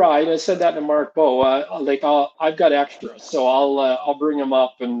 if we ride, I said that to Mark Bowe. I've got extras, so I'll bring them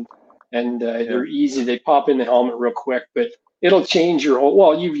up, and they're easy. They pop in the helmet real quick, but it'll change your whole.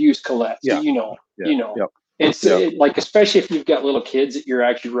 Well, you've used Collette, so you know. It's like, especially if you've got little kids that you're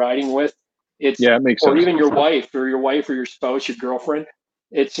actually riding with. It makes sense. Or even your wife or your spouse, your girlfriend.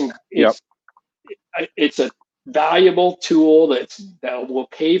 It's a valuable tool that will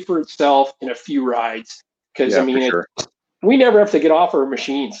pay for itself in a few rides. Because I mean, we never have to get off our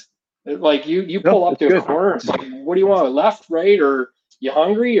machines. Like you pull up to a corner. It's like, what do you want? Left, right, or you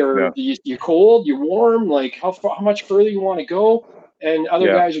hungry, or you cold, you warm? Like how much further you want to go? And other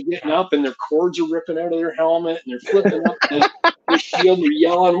guys are getting up, and their cords are ripping out of their helmet, and they're flipping up the shield. And they're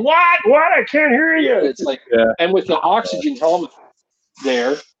yelling, "What? I can't hear you!" It's like, and with the oxygen helmet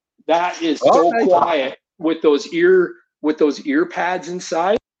there, that is so quiet with those ear pads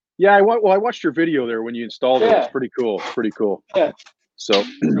inside. Yeah, I watched your video there when you installed it. It's pretty cool. Yeah. So,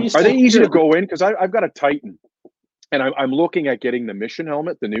 are they easy to go in? Because I've got a Titan, and I'm looking at getting the Mission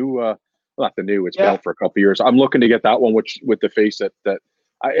helmet, the new, not the new. It's been out for a couple of years. I'm looking to get that one, which with the face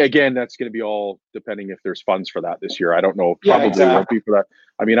again, that's going to be all depending if there's funds for that this year. I don't know. Probably won't be for that.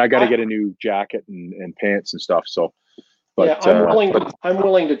 I mean, I got to get a new jacket and pants and stuff. So, but I'm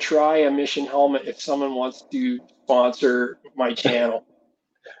willing to try a Mission helmet if someone wants to sponsor my channel.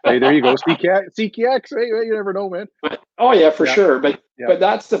 Hey, there you go. CKX. Hey, you never know, man. For sure. But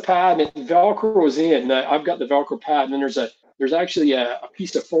that's the pad. And Velcro is in. I've got the Velcro pad, and then there's actually a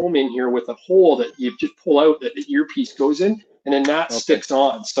piece of foam in here with a hole that you just pull out that the earpiece goes in, and then that sticks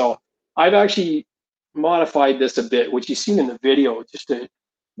on. So I've actually modified this a bit, which you've seen in the video, just to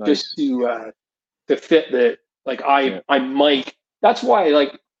fit the I might. That's why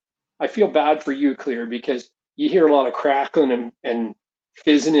I feel bad for Uclear, because you hear a lot of crackling and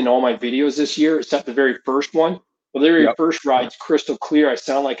fizzing in all my videos this year, except the very first one. Well, the very first ride's crystal clear. I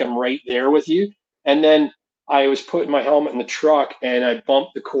sound like I'm right there with you. And then I was putting my helmet in the truck, and I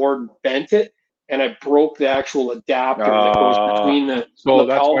bumped the cord, bent it, and I broke the actual adapter that goes between the. So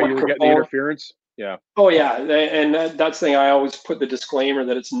that's why you were getting the interference. Yeah. Oh yeah, and that's the thing. I always put the disclaimer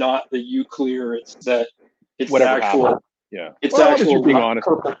that it's not the UClear. It's the Whatever actual. happened. Yeah. It's Well, the as long as you're actual being honest.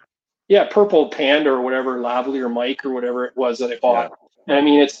 purple. Yeah, purple panda or whatever, lavalier mic or whatever it was that I bought. Yeah. And I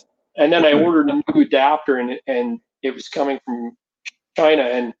mean, and then I ordered a new adapter, and it was coming from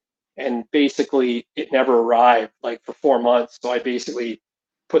China, and basically it never arrived like for 4 months. So I basically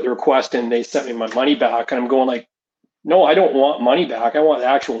put the request in. They sent me my money back, and I'm going like, no, I don't want money back. I want the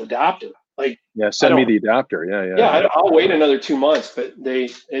actual adapter. Like, Yeah. Send me the adapter. Yeah, I'll wait another 2 months, but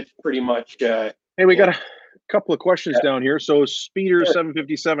it pretty much. Hey, we got a couple of questions Yeah. down here. So Speeder Sure.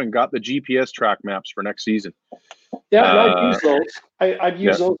 757 got the GPS track maps for next season. Yeah, and I've used those. I've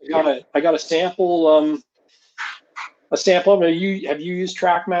used those. I got a sample. A sample. Have you used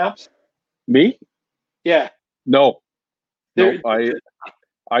track maps? Me? Yeah. No. No.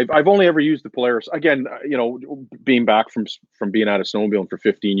 I've only ever used the Polaris. Again, you know, being back from being out of snowmobiling for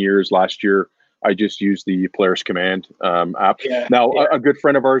 15 years, last year I just used the Polaris Command app. Yeah. Now, a good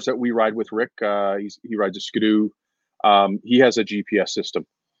friend of ours that we ride with, Rick, he rides a Skidoo. He has a GPS system.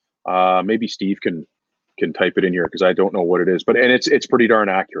 Maybe Steve can type it in here because I don't know what it is, but it's pretty darn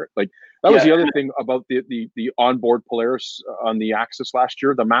accurate. Like that was the other thing about the onboard Polaris on the Axis last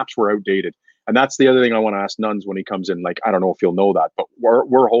year. The maps were outdated. And that's the other thing I want to ask Nuns when he comes in. Like, I don't know if he'll know that, but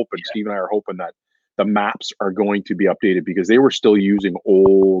we're hoping, Steve and I are hoping that the maps are going to be updated because they were still using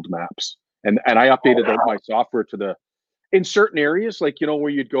old maps. And I updated my software to in certain areas, like, you know, where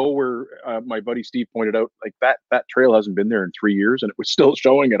you'd go where my buddy Steve pointed out, like that trail hasn't been there in 3 years and it was still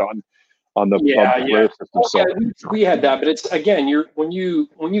showing it on the Polaris system. So we had that, but it's again, when you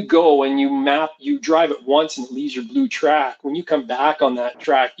go and you map, you drive it once and it leaves your blue track. When you come back on that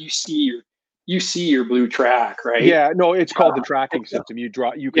track, you see your blue track, right? Yeah, no, it's called the tracking system. You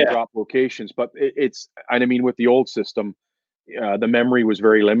can drop locations, but and I mean, with the old system, the memory was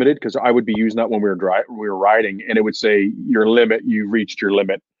very limited because I would be using that when we were riding, and it would say your limit, you reached your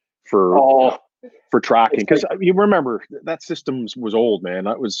limit for tracking. Because you remember that system was old, man.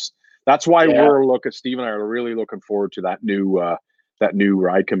 That's why Steve and I are really looking forward to that new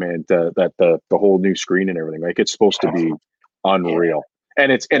Ride Command, that the whole new screen and everything. Like, it's supposed to be unreal. And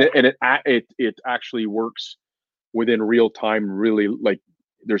it actually works within real time, really, like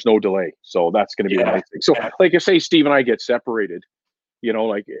there's no delay. So that's going to be the nice thing. So like, if say Steve and I get separated, you know,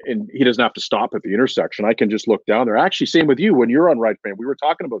 like, and he doesn't have to stop at the intersection, I can just look down there. Actually, same with you when you're on Ride Command. We were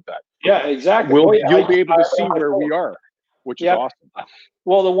talking about that. Yeah, exactly. You'll be able to see where we are, which is awesome.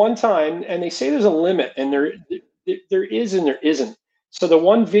 Well, the one time, and they say there's a limit, and there is and there isn't. So the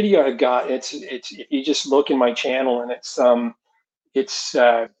one video I got, it's if you just look in my channel, and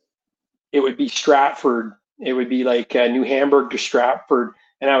it would be Stratford. It would be like New Hamburg to Stratford,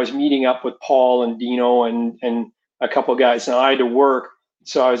 and I was meeting up with Paul and Dino and a couple of guys, and I had to work,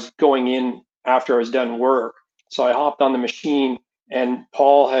 so I was going in after I was done work. So I hopped on the machine, and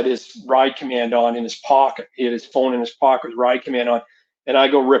Paul had his Ride Command on in his pocket. He had his phone in his pocket with Ride Command on, and I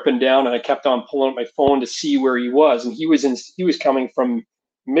go ripping down, and I kept on pulling up my phone to see where he was, and he was coming from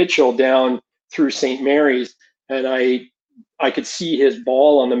Mitchell down through St. Mary's, and I could see his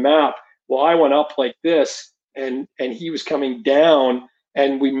ball on the map. Well, I went up like this, and he was coming down,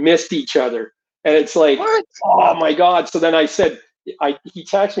 and we missed each other. And it's like, what? Oh my God. So then I said, he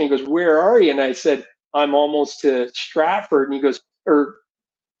texted me, he goes, where are you? And I said, I'm almost to Stratford. And he goes, or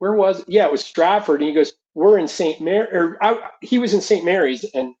where was it? Yeah, it was Stratford. And he goes, we're in St. Mary, he was in St. Mary's,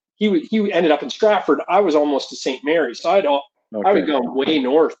 and he ended up in Stratford. I was almost to St. Mary's. So I would go way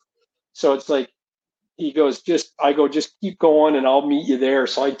north. So it's like, he goes, just keep going and I'll meet you there.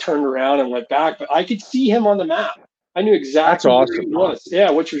 So I turned around and went back, but I could see him on the map. I knew exactly where he was. Yeah,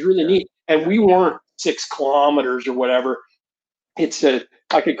 which was really neat. And we weren't 6 kilometers or whatever. I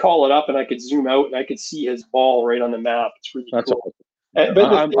could call it up and I could zoom out and I could see his ball right on the map. It's really cool. Awesome.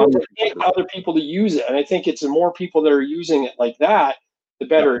 But I'm other people to use it. And I think it's the more people that are using it like that, the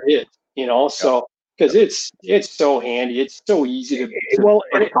better it is, you know? So, because it's so handy, it's so easy to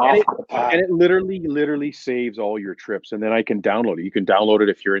and it literally saves all your trips, and then I can download it. You can download it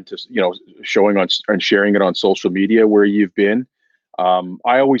if you're into, you know, showing on and sharing it on social media where you've been.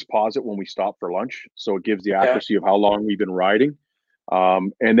 I always pause it when we stop for lunch, so it gives the accuracy of how long we've been riding,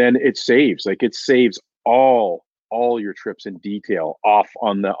 and then it saves all your trips in detail off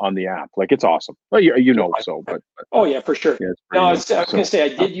on the app. Like, it's awesome. Well, you know, so but oh yeah, for sure. Yeah, no, I was gonna say, I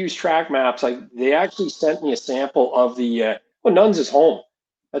did use track maps. They actually sent me a sample of the Nuns is home.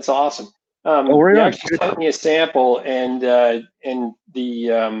 That's awesome. They actually sent me a sample, and I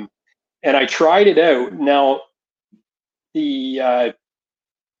tried it out. Now I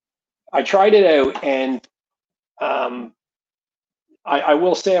tried it out, and I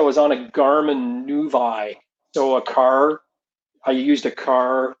will say I was on a Garmin Nuvi, so I used a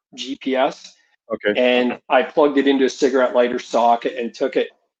car GPS, Okay. and I plugged it into a cigarette lighter socket and took it.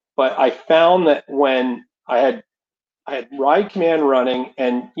 But I found that when I had Ride Command running,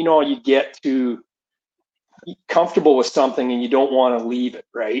 and you get to comfortable with something and you don't want to leave it,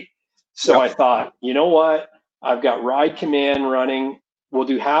 right? So Yep. I thought, you know what? I've got Ride Command running. We'll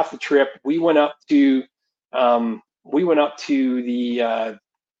do half the trip. We went up to the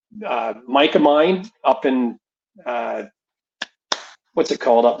Mica mine up in what's it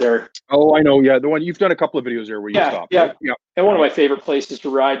called up there? Oh, I know. Yeah, the one you've done a couple of videos there where you stop. Yeah, right? Yeah. and one of my favorite places to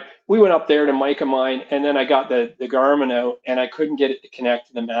ride. We went up there to Mica mine, and then I got the Garmin out, and I couldn't get it to connect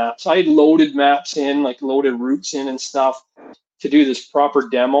to the maps. I had loaded maps in, like loaded routes in and stuff, to do this proper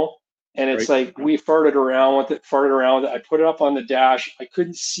demo. And it's Right. like we farted around with it. I put it up on the dash. I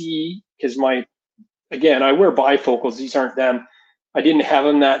couldn't see because again, I wear bifocals. These aren't them. I didn't have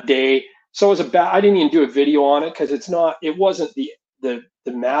them that day. So it was I didn't even do a video on it because it wasn't the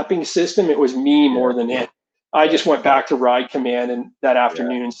mapping system. It was me more than it. I just went back to Ride Command and that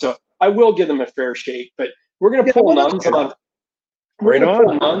afternoon. So I will give them a fair shake, but we're going to pull Nuns on. We're going to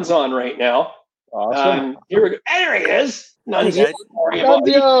pull Nuns on right now. Awesome. Here we go. There he is. Nunzio.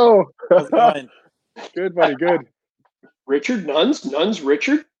 Good, buddy. Good. Richard Nuns,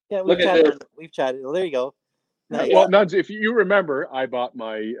 Richard. Yeah, we've chatted. Well, there you go. Well, Nuns, if you remember, I bought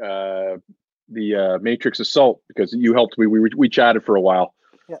my the Matrix Assault because you helped me. We chatted for a while,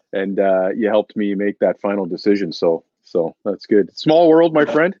 and you helped me make that final decision. So that's good. Small world, my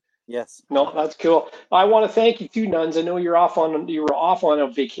friend. Yes. No, that's cool. I want to thank you too, Nuns. I know you were off on a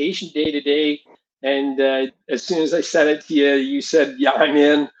vacation day today, and as soon as I sent it to you, you said, "Yeah, I'm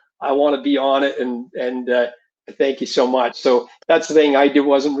in. I want to be on it," and thank you so much. So that's the thing I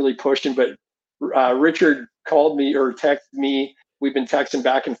wasn't really pushing, but Richard called me or texted me. We've been texting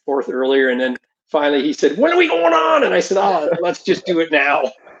back and forth earlier, and then finally he said, "When are we going on?" And I said, let's just do it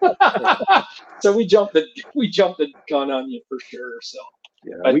now." So we jumped the gun on you for sure. So.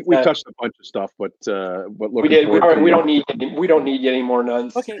 Yeah, we touched a bunch of stuff, but we did. We don't need any more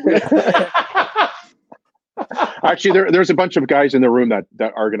Nuns. Okay. Actually, there's a bunch of guys in the room that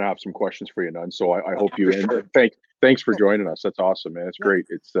are going to have some questions for you, Nuns. So I hope you thanks for joining us. That's awesome, man. It's great.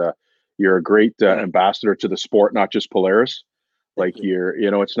 It's you're a great ambassador to the sport, not just Polaris. Like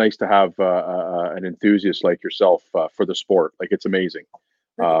it's nice to have an enthusiast like yourself for the sport. Like it's amazing.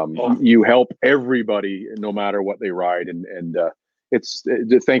 You help everybody, no matter what they ride, and it's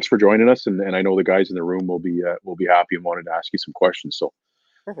thanks for joining us, and I know the guys in the room will be happy and wanted to ask you some questions. So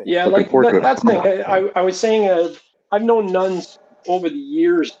perfect. Yeah, like that's the thing. I was saying I've known Nuns over the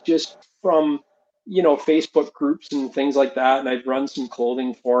years just from Facebook groups and things like that, and I've run some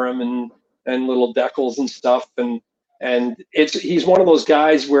clothing for him and little decals and stuff, and he's one of those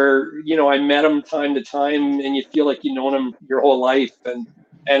guys where I met him time to time, and you feel like you've known him your whole life, and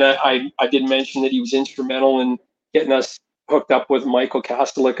I did mention that he was instrumental in getting us hooked up with Michael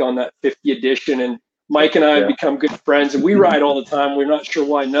Kastelik on that 50 edition, and Mike and I have become good friends, and we ride all the time. We're not sure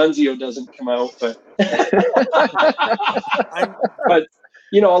why Nunzio doesn't come out, but but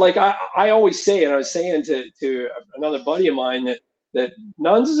like I always say, and I was saying to another buddy of mine that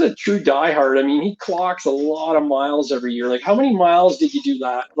Nuns is a true diehard. I mean, he clocks a lot of miles every year. Like, how many miles did you do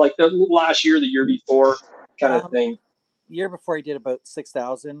that? Like the last year, the year before, kind of thing. Year before he did about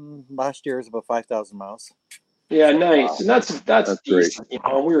 6,000. Last year was about 5,000 miles. Yeah, nice. And that's decent.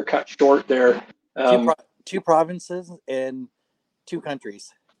 Great. We were cut short there. Two provinces and 2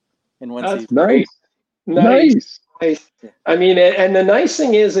 countries in one season. Nice. I mean, and the nice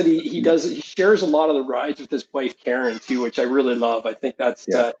thing is that he shares a lot of the rides with his wife Karen too, which I really love. I think that's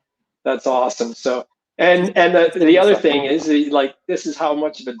awesome. So and the other thing is like this is how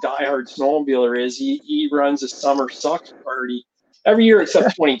much of a diehard snowmobiler is. He runs a summer sucks party every year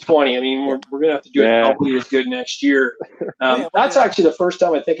except 2020. I mean, we're gonna have to do it probably as good next year. That's actually the first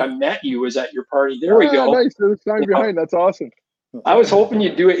time I think I met you was at your party. There we go. Nice. There's time behind. That's awesome. I was hoping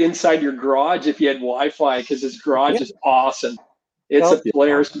you'd do it inside your garage if you had Wi-Fi, because his garage is awesome. It's a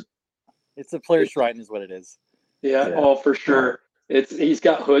Polaris. It's a Polaris Shrine, is what it is. Yeah. Oh, for sure. He's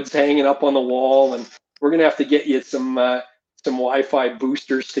got hoods hanging up on the wall, and we're gonna have to get you some Wi-Fi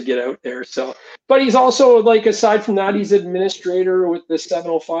boosters to get out there. So, but he's also, like, aside from that, he's administrator with the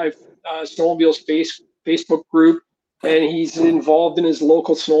 705 Snowmobiles Facebook group, and he's involved in his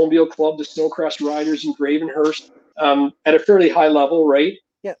local snowmobile club, the Snowcrest Riders in Gravenhurst, at a fairly high level, right?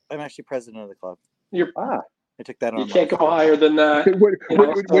 Yeah, I'm actually president of the club. I took that on. You can't go higher than that.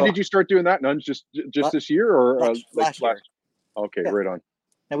 When did you start doing that, Nuns? Just this year or last year? Okay, right on.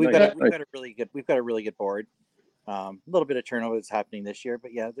 And we've got a really good board. A little bit of turnover is happening this year,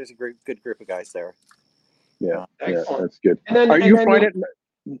 but yeah, there's a good group of guys there. Yeah, Excellent. that's good. And then, Are you then find it?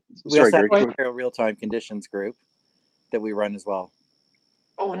 We Sorry, also have Greg. a real-time conditions group that we run as well.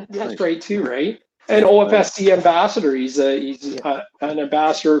 Oh, and that's Nice. great too, right? And OFSC ambassador. He's Yeah. An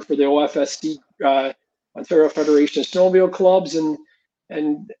ambassador for the OFSC, Ontario Federation of Snowmobile Clubs, and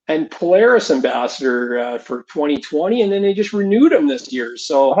Polaris ambassador for 2020, and then they just renewed him this year.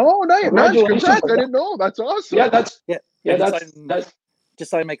 So Oh, nice! congratulations. Congrats! I didn't know. That's awesome. Yeah, that's I that's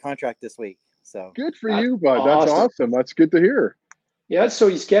just signed my contract this week. So good for That's you, bud. That's awesome. That's good to hear. yeah. So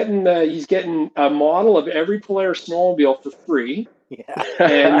he's getting a model of every Polaris snowmobile for free. yeah,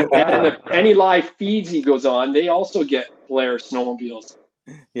 And any live feeds he goes on, they also get Polaris snowmobiles.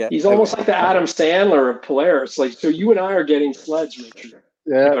 yeah. He's almost like the Adam Sandler of Polaris. Like, so you and I are getting sleds, Richard.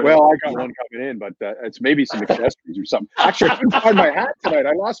 Yeah, well, I got one coming in, but it's maybe some accessories or something. Actually, I couldn't find my hat tonight.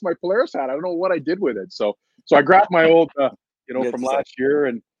 I lost my Polaris hat. I don't know what I did with it. So I grabbed my old, from last year,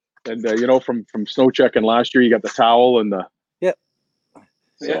 and from snow checking last year, you got the towel and the. Yep.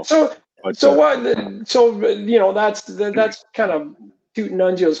 Yeah. So that's kind of tooting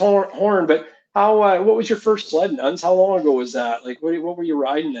Nunzio's horn. But how? What was your first sled, Nuns? How long ago was that? Like, what were you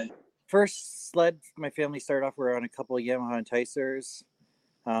riding then? First sled, my family started off. We were on a couple of Yamaha Enticers.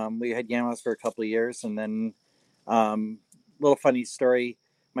 We had Yamahas for a couple of years, and then little funny story.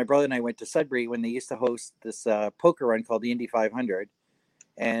 My brother and I went to Sudbury when they used to host this poker run called the Indy 500.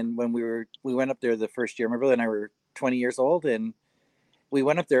 And when we went up there the first year, my brother and I were 20 years old, and we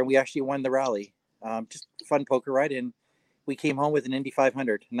went up there and we actually won the rally. Just a fun poker ride, and we came home with an Indy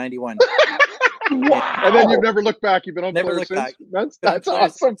 500 91. Wow. And then you've never looked back. You've been on Never Polaris looked back. That's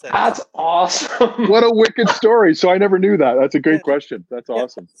awesome. That's awesome. What a wicked story. So I never knew that. That's a great question. That's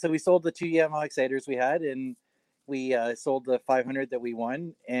awesome. So we sold the 2 Yamaha Exciters we had, and we sold the 500 that we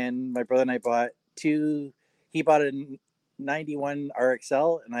won. And my brother and I bought two. He bought a 91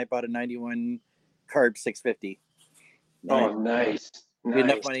 RXL, and I bought a 91 Carb 650. Oh, nice. We had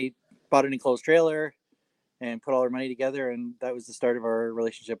enough money, bought an enclosed trailer, and put all our money together, and that was the start of our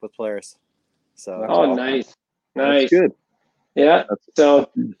relationship with Polaris. So. That's awesome. Nice. That's good. Yeah.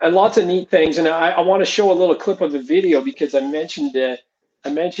 So, and lots of neat things, and I want to show a little clip of the video because I mentioned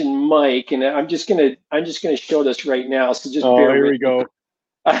Mike, and I'm just gonna show this right now. So just bear here with we go.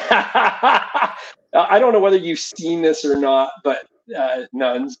 I don't know whether you've seen this or not, but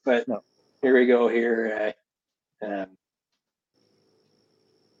Nuns. But no. Here we go. Here.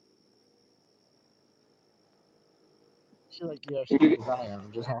 Like you're as quick as I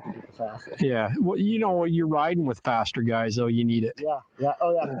am, just have to get the fastest. Yeah, well, you're riding with faster guys, though. You need it. Yeah.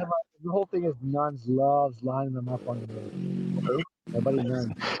 Oh yeah. The whole thing is Nuns loves lining them up on the everybody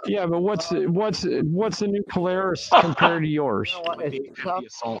Nuns. Yeah, but what's the new Polaris compared to yours? You know what? It's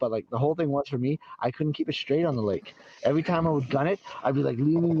tough, but like the whole thing was for me, I couldn't keep it straight on the lake. Every time I would gun it, I'd be like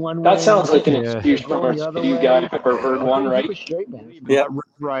leaning one way. That sounds like an excuse from a speed guy if I've ever heard one, right? Keep it straight, man. Yeah,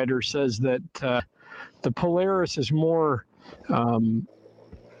 Rider says that the Polaris is more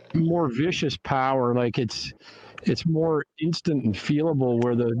vicious power. Like it's more instant and feelable,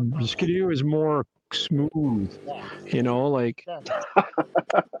 where the Skidoo is more smooth. Like.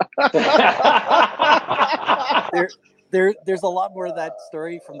 There's a lot more of that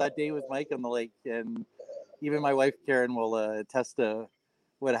story from that day with Mike on the lake, and even my wife Karen will attest to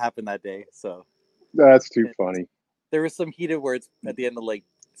what happened that day. So that's too funny. There was some heated words at the end of the lake,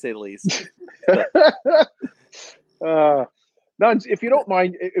 to say the least. Nuns, if you don't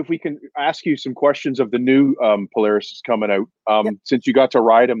mind, if we can ask you some questions of the new Polaris coming out, since you got to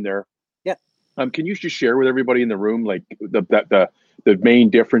ride them there. Yeah. Can you just share with everybody in the room, like the main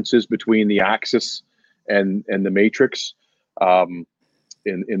differences between the Axis and the Matrix, in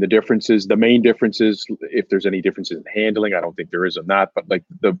the differences, the main differences, if there's any differences in handling? I don't think there is in that, but like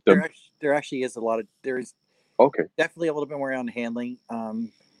there actually is a lot of, there's definitely a little bit more on handling.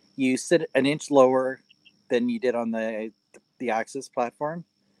 You sit an inch lower than you did on the Axis platform.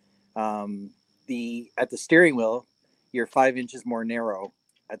 At the steering wheel, you're 5 inches more narrow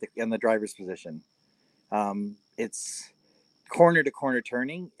in the driver's position. It's corner to corner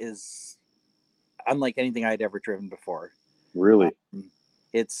turning is unlike anything I'd ever driven before. Really?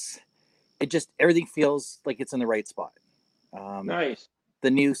 Everything feels like it's in the right spot. Nice.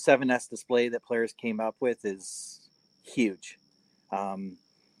 The new 7S display that Polaris came up with is huge.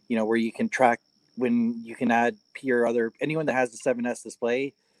 Where you can track, when you can add anyone that has the 7S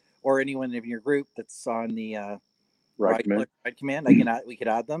display, or anyone in your group that's on the ride command, we could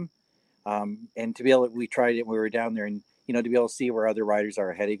add them. And to be able, we tried it when we were down there, and to be able to see where other riders are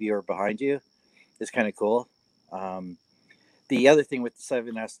ahead of you or behind you is kind of cool. The other thing with the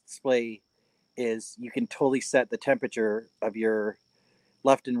 7S display is you can totally set the temperature of your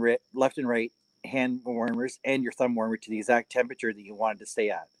left and right hand warmers and your thumb warmer to the exact temperature that you wanted to stay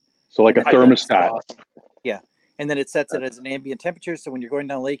at. So like a thermostat. Yeah. And then it sets it as an ambient temperature. So when you're going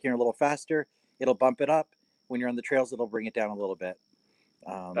down the lake, you're a little faster, it'll bump it up. When you're on the trails, it'll bring it down a little bit.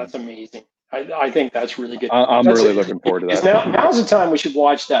 That's amazing. I think that's really good. I'm really looking forward to that. Now's the time we should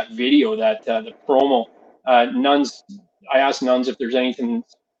watch that video, that the promo. Nuns, I asked Nuns if there's anything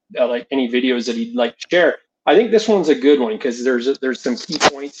like any videos that he'd like to share. I think this one's a good one because there's some key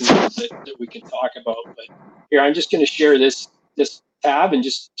points in this that we can talk about. But here, I'm just going to share this tab and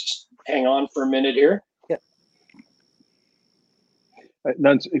just hang on for a minute here. Yeah.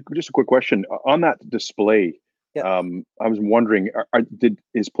 Nuns, just a quick question on that display. Yeah. I was wondering,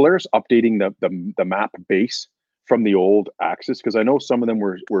 is Polaris updating the map base from the old Axis? Because I know some of them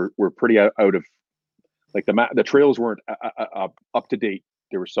were pretty out of, like the trails weren't up to date.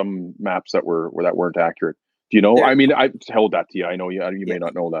 There were some maps that weren't accurate. Do you know? I mean, I held that to you. I know you may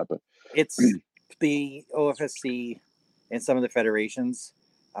not know that, but it's the OFSC and some of the federations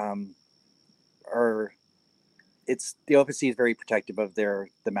it's the OFSC is very protective of the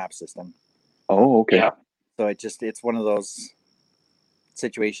map system. Oh, okay. Yeah. So it's one of those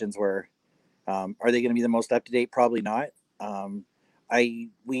situations where are they going to be the most up to date? Probably not.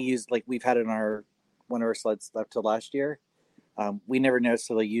 We've had it on one of our sleds up to last year. We never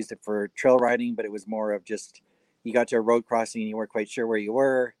necessarily used it for trail riding, but it was more of just you got to a road crossing and you weren't quite sure where you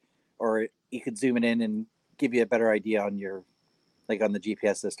were, or you could zoom it in and give you a better idea on on the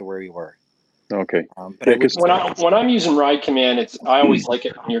GPS as to where you were. Okay. But when I'm using Ride Command, I always like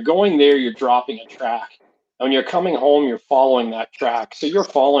it when you're going there, you're dropping a track. And when you're coming home, you're following that track. So you're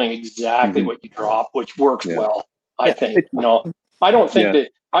following exactly what you drop, which works well, I think. I don't think that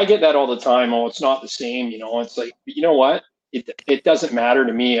I get that all the time. Oh, it's not the same. It's like, you know what? It doesn't matter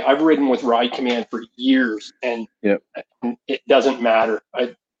to me. I've ridden with Ride Command for years, and it doesn't matter.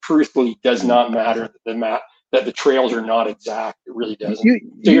 It truthfully does not matter that the trails are not exact. It really doesn't.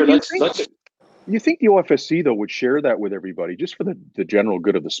 You think the OFSC though would share that with everybody just for the general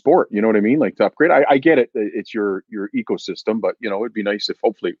good of the sport? You know what I mean? Like to upgrade. I get it. It's your ecosystem, but it'd be nice if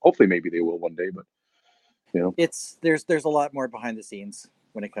hopefully maybe they will one day. But there's a lot more behind the scenes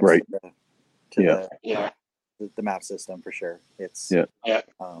when it comes to the map system for sure. It's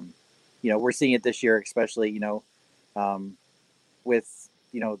we're seeing it this year, especially with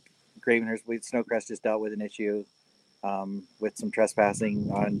Gravenhurst. Snowcrest just dealt with an issue with some trespassing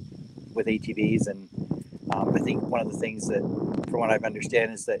with ATVs, and I think one of the things that, from what I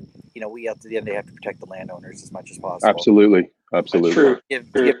understand, is that we up to the end they have to protect the landowners as much as possible. Absolutely. That's true. Give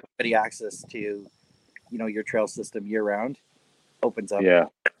everybody access to your trail system year round opens up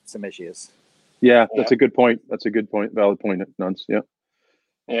some issues. Yeah, that's a good point. Valid point, Nuns. Yeah.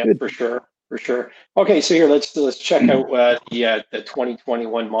 Yeah, good. For sure. Okay, so here let's check out the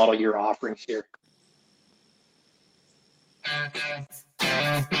 2021 model year offerings here.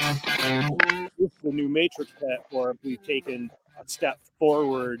 With the new Matrix platform, we've taken a step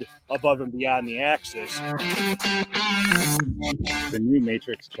forward above and beyond the Axis. The new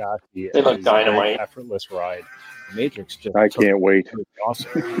Matrix chassis is dynamite. an effortless ride. The Matrix I can't wait.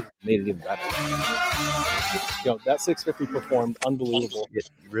 Awesome. Made it even better. That 650 performed unbelievable. It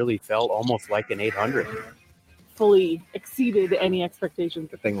really felt almost like an 800. Fully exceeded any expectations.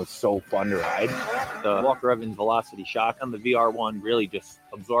 The thing was so fun to ride. The Walker Evans Velocity Shock on the VR1 really just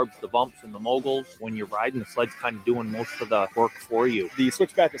absorbs the bumps and the moguls. When you're riding, the sled's kind of doing most of the work for you. The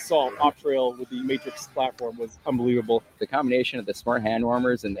Switchback Assault off-trail with the Matrix platform was unbelievable. The combination of the smart hand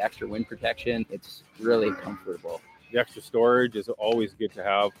warmers and the extra wind protection, it's really comfortable. The extra storage is always good to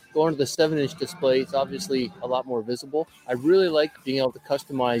have. Going to the 7-inch display, it's obviously a lot more visible. I really like being able to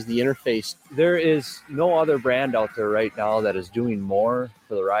customize the interface. There is no other brand out there right now that is doing more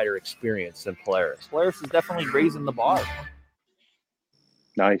for the rider experience than Polaris. Polaris is definitely raising the bar.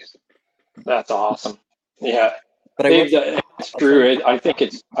 Nice. That's awesome. Yeah, but it's true. I think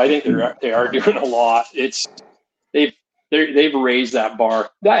they are doing a lot. They've raised that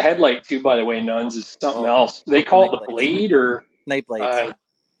bar. That headlight too, by the way, Nuns, is something else. They call it the blade or night blades.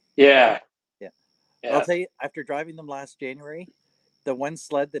 Yeah. I'll tell you, after driving them last January, the one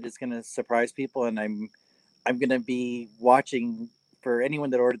sled that is going to surprise people, and I'm going to be watching for anyone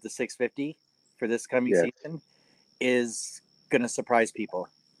that ordered the 650 for this coming season, is going to surprise people.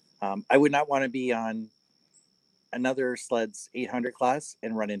 I would not want to be on another sled's 800 class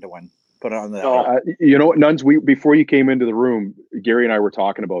and run into one. Put on the. You know what, Nuns? Before you came into the room, Gary and I were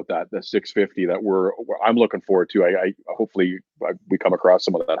talking about the 650 that I'm looking forward to. I hopefully we come across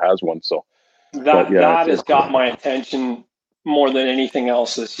someone that has one. So that has got my attention more than anything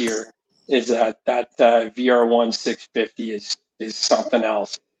else this year. that VR1 650 is something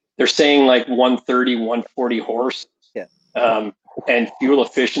else. They're saying like 130, 140 horse. Yeah. And fuel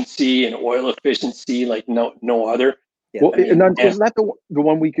efficiency and oil efficiency like no other. Yeah. Well, and then, isn't that the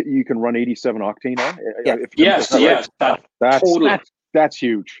one you can run 87 octane on? Yeah. Yes. Totally. That's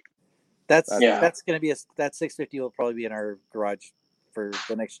huge. That's going to be that 650 will probably be in our garage for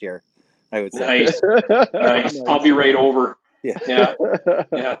the next year, I would say. Nice. I'll be right over. Yeah.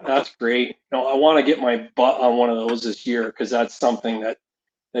 That's great. No, I want to get my butt on one of those this year because that's something that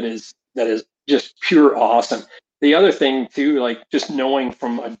is just pure awesome. The other thing too, like just knowing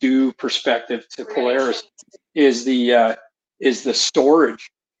from a DEW perspective to Polaris, is the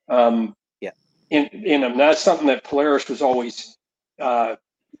storage. In them, that's something that Polaris was always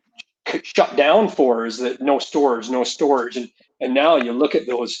shut down for, is that no storage, and now you look at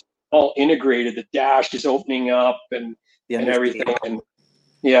those all integrated. The dash is opening up and everything, and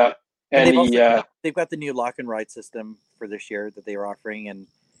they've got the new lock and ride system for this year that they were offering, and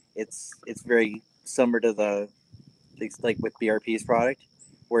it's very similar to the like with BRP's product,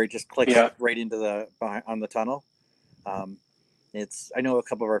 where it just clicks right into on the tunnel. I know a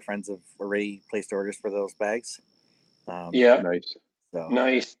couple of our friends have already placed orders for those bags. Nice. So.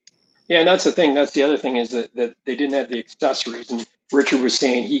 Nice. Yeah, and that's the thing. That's the other thing, is that they didn't have the accessories, and Richard was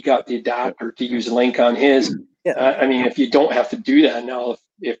saying he got the adapter to use Link on his. I mean, if you don't have to do that now,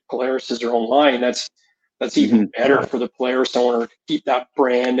 if Polaris is their own line, that's even better for the Polaris owner to keep that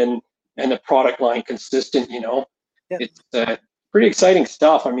brand and the product line consistent. It's pretty exciting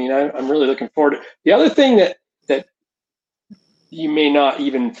stuff. I mean, I'm really looking forward to it. The other thing that you may not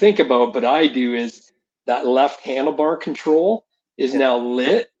even think about, but I do, is that left handlebar control is now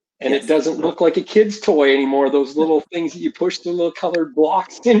lit, and it doesn't look like a kid's toy anymore. Those little things that you push the little colored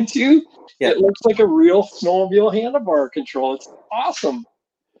blocks into, it looks like a real snowmobile handlebar control. It's awesome.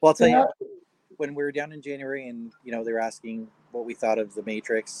 Well, I'll tell you, when we were down in January, and they were asking what we thought of the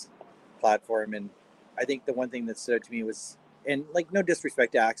Matrix platform, and I think the one thing that stood out to me was, and like no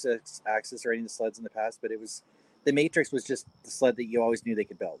disrespect to Axis or any of the sleds in the past, but the Matrix was just the sled that you always knew they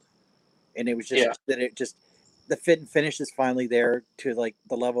could build, and it was just that the fit and finish is finally there to like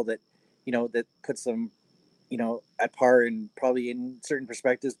the level that that puts them at par, and probably in certain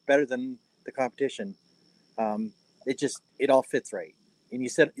perspectives better than the competition. It all fits right, and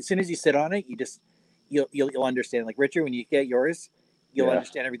as soon as you sit on it, you'll understand. Like Richard, when you get yours, you'll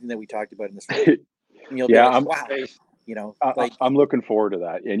understand everything that we talked about in this room. And you'll be like, wow, I'm looking forward to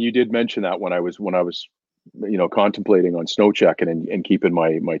that. And you did mention that when I was contemplating on snow checking and keeping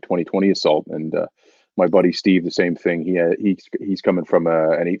my 2020 Assault, and my buddy Steve, the same thing. He's coming from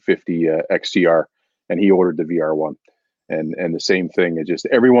an 850 XCR, and he ordered the VR1, and the same thing. It just,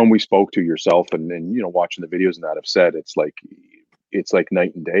 everyone we spoke to, yourself and watching the videos and that, have said it's like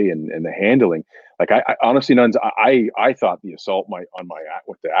night and day, and the handling. Like I honestly, Nuns, I thought the Assault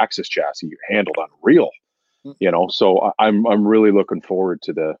with the Axis chassis handled unreal, So I'm really looking forward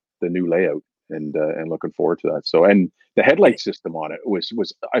to the new layout, and looking forward to that. So, and the headlight system on it was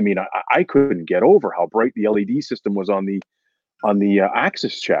I mean, I couldn't get over how bright the LED system was on the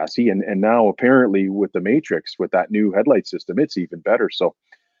Axis chassis, and now apparently with the Matrix, with that new headlight system, it's even better. So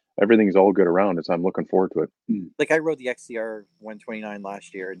everything's all good around us. I'm looking forward to it. Like I rode the XCR 129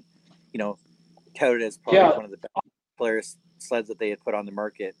 last year, and touted as probably one of the best Polaris sleds that they had put on the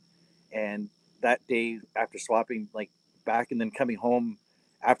market. And that day, after swapping like back and then coming home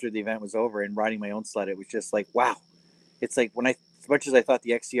after the event was over and riding my own sled, it was just like, wow. It's like as much as I thought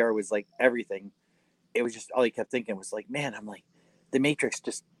the XCR was like everything, it was just all you kept thinking was like, man, I'm like, the Matrix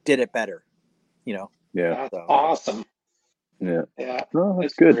just did it better, Yeah. That's awesome. Yeah. Yeah. Oh,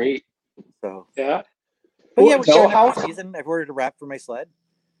 that's good. Great. So yeah. But yeah, we're starting out the season. I've ordered a wrap for my sled.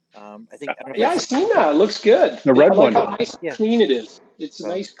 I think. I've seen that. It looks good. The red one. How nice and clean it is. It's a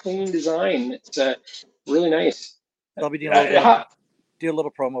nice, clean design. It's really nice. I'll be doing do a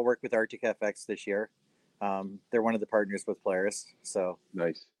little promo work with Arctic FX this year. They're one of the partners with Polaris. So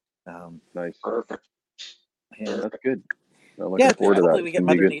nice. Nice. Perfect. Yeah, that's good. I'm looking forward to that. Hopefully we get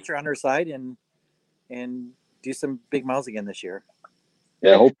Mother Nature on our side and do some big miles again this year.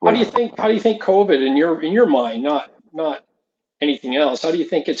 Yeah. How do you think COVID in your mind, not anything else, how do you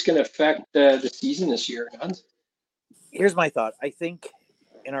think it's going to affect the season this year, Hans? Here's my thought. I think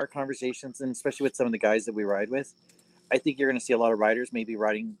in our conversations, and especially with some of the guys that we ride with, I think you're going to see a lot of riders maybe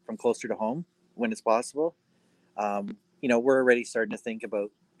riding from closer to home when it's possible. We're already starting to think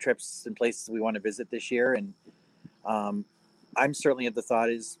about trips and places we want to visit this year. And I'm certainly of the thought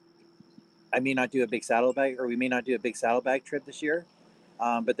is I may not do a big saddlebag, or we may not do a big saddlebag trip this year,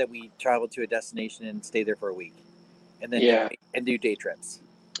 but that we travel to a destination and stay there for a week, and then and do day trips.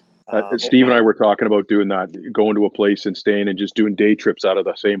 Steve and I were talking about doing that, going to a place and staying and just doing day trips out of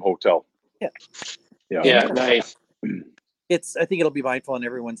the same hotel. Yeah, nice. I think it'll be mindful in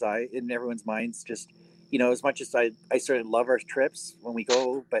everyone's minds. Just, as much as I sort of love our trips when we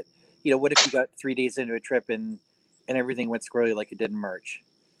go, but what if you got 3 days into a trip and everything went squirrely like it did in March?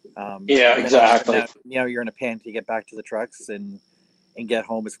 Yeah, exactly. Now you're in a panic to get back to the trucks and get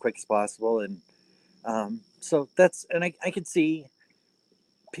home as quick as possible. And so I can see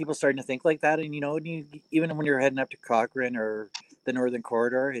people starting to think like that. And, even when you're heading up to Cochrane or the Northern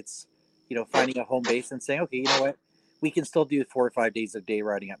Corridor, it's, finding a home base and saying, okay, you know what, we can still do 4 or 5 days of day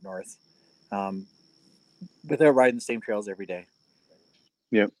riding up north without riding the same trails every day.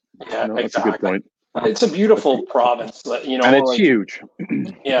 Yeah, exactly. That's a good point. It's a beautiful province, and it's huge.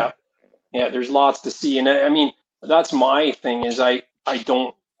 Yeah, there's lots to see. And I mean, that's my thing is I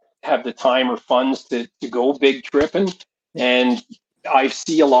don't have the time or funds to go big tripping. And I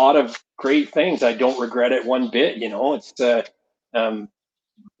see a lot of great things. I don't regret it one bit. It's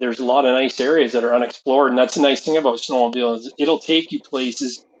there's a lot of nice areas that are unexplored, and that's the nice thing about snowmobile is it'll take you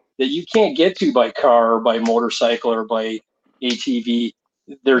places that you can't get to by car or by motorcycle or by ATV.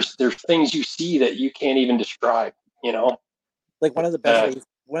 There's things you see that you can't even describe. Like one of the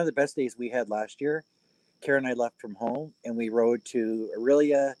best days we had last year. Karen and I left from home and we rode to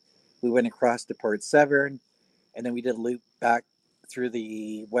Aurelia. We went across to Port Severn, and then we did a loop back through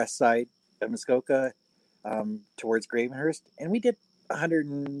the west side of Muskoka towards Gravenhurst, and we did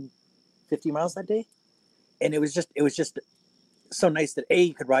 150 miles that day. And it was just so nice that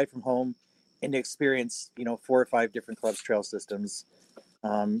you could ride from home and experience 4 or 5 different clubs trail systems,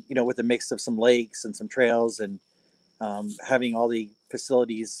 with a mix of some lakes and some trails, and having all the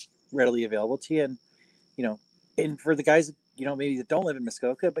facilities readily available to you. And and for the guys maybe that don't live in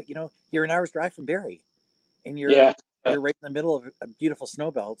Muskoka, but you're an hour's drive from Barrie, and you're right in the middle of a beautiful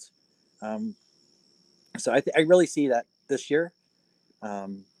snow belt. So I really see that this year.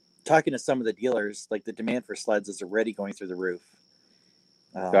 Talking to some of the dealers, like the demand for sleds is already going through the roof.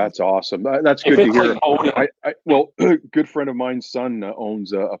 That's awesome. That's good to hear. Well, a good friend of mine's son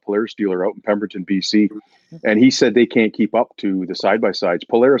owns a Polaris dealer out in Pemberton, BC, and he said they can't keep up to the side-by-sides.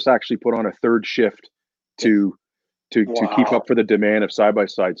 Polaris actually put on a third shift to keep up for the demand of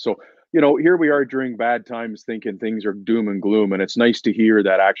side-by-sides. So, here we are during bad times thinking things are doom and gloom, and it's nice to hear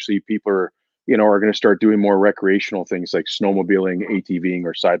that actually people are going to start doing more recreational things like snowmobiling, ATVing,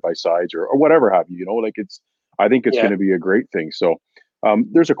 or side-by-sides or whatever have you. I think it's going to be a great thing. So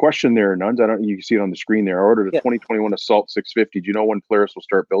there's a question there, Nuns. I don't. You can see it on the screen there. I ordered a 2021 Assault 650. Do you know when Polaris will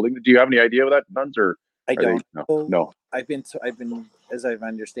start building? Do you have any idea of that, Nuns? Or I don't. No. I've been, as I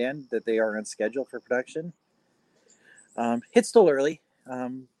understand, that they are on schedule for production. It's still early.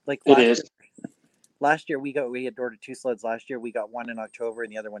 Like last year we had ordered 2 sleds last year. We got one in October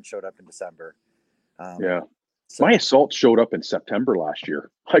and the other one showed up in December. So my Assault showed up in September last year.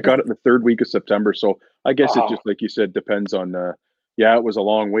 I got it in the 3rd week of September. So I guess it just, like you said, depends on, it was a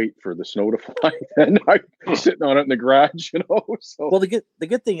long wait for the snow to fly, and I'm sitting on it in the garage, So well, the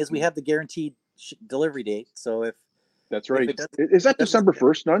good thing is we have the guaranteed delivery date. So if that's right, is that December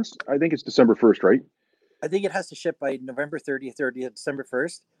 1st, Nuns? I think it's December 1st, right? I think it has to ship by November 30th or December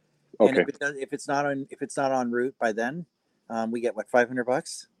 1st. Okay. And if it's not en route by then, we get what, $500?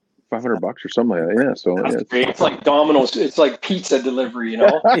 $500 or something like that. Yeah. So that's great. It's like Domino's. It's like pizza delivery.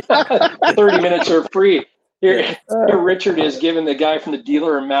 30 minutes are free. Here Richard is giving the guy from the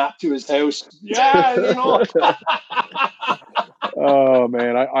dealer a map to his house. Oh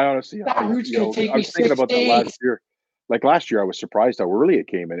man, I honestly, that route's gonna take I was thinking about that last year. Like last year, I was surprised how early it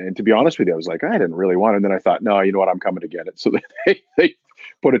came in, and to be honest with you, I was like, I didn't really want it. And then I thought, no, you know what, I'm coming to get it. So they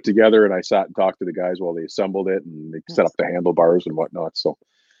put it together, and I sat and talked to the guys while they assembled it, and they set up the handlebars and whatnot. So,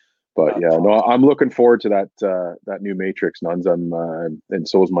 but I'm looking forward to that new Matrix, Nuns. And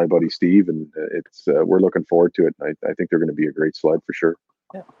so is my buddy Steve, and we're looking forward to it. I think they're going to be a great sled for sure.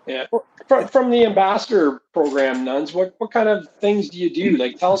 Yeah. From the ambassador program, Nuns, what kind of things do you do?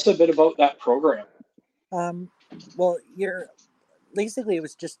 Like, tell us a bit about that program. Well, basically it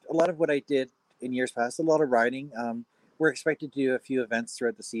was just a lot of what I did in years past, a lot of riding. We're expected to do a few events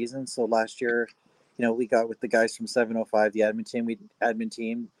throughout the season. So last year, we got with the guys from 705, the admin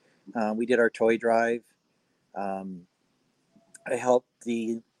team. We did our toy drive. I helped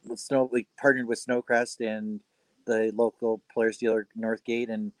we partnered with Snowcrest and the local Polaris dealer Northgate,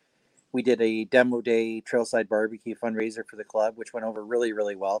 and we did a demo day trailside barbecue fundraiser for the club, which went over really,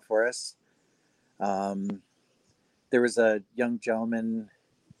 really well for us. There was a young gentleman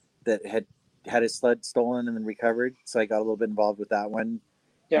that had his sled stolen and then recovered, so I got a little bit involved with that one.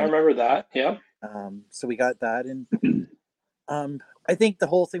 Yeah, I remember that. Yeah. So we got that, and I think the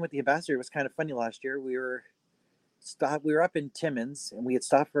whole thing with the ambassador was kind of funny last year. We were up in Timmins, and we had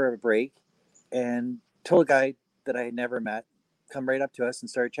stopped for a break, and told a guy that I had never met come right up to us and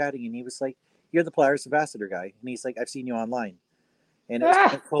started chatting, and he was like, "You're the Polaris ambassador guy," and he's like, "I've seen you online," and it was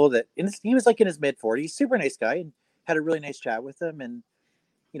kind of cool that, and he was like in his mid-40s, super nice guy, and had a really nice chat with him, and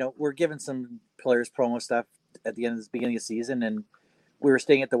we're given some Polaris promo stuff at the end of the beginning of the season, and we were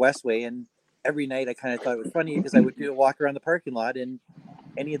staying at the Westway, and every night I kind of thought it was funny because I would do a walk around the parking lot, and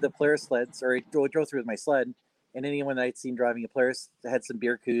any of the Polaris sleds, or I drove through with my sled, and anyone that I'd seen driving a Polaris had some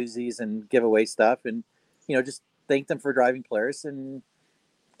beer koozies and giveaway stuff, and just thank them for driving Polaris, and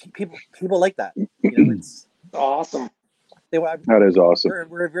people like that. It's awesome. That is awesome.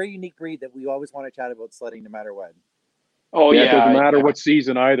 We're a very unique breed that we always want to chat about sledding no matter what. Oh yeah, it doesn't matter what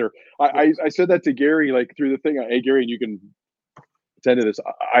season either. I said that to Gary like through the thing. Hey Gary, you can attend to this.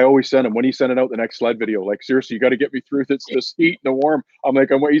 I always send him when he's sending out the next sled video. Like seriously, you got to get me through this heat and the warm. I'm like,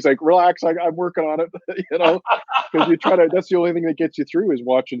 he's like, relax. I'm working on it. Because you try to. That's the only thing that gets you through is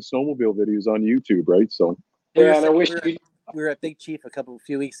watching snowmobile videos on YouTube, right? So yeah, and I wish we were at Big Chief a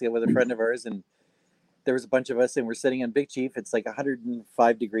few weeks ago with a friend of ours, and there was a bunch of us, and we're sitting on Big Chief. It's like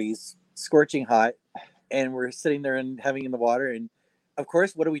 105 degrees, scorching hot, and we're sitting there and having in the water. And of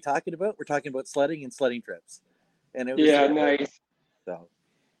course, what are we talking about? We're talking about sledding and sledding trips. And it was nice. So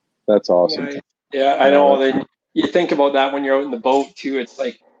that's awesome. Nice. Yeah, I know. Then you think about that when you're out in the boat too. It's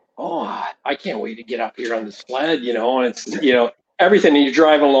like, oh, I can't wait to get up here on the sled, and it's everything. And you're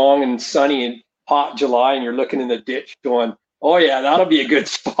driving along and sunny and hot July, and you're looking in the ditch, going, "Oh yeah, that'll be a good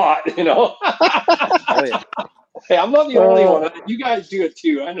spot," Oh yeah. Hey, I'm not the only one. You guys do it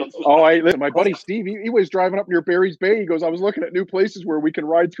too. I know. Listen, my buddy Steve, he was driving up near Barry's Bay. He goes, I was looking at new places where we can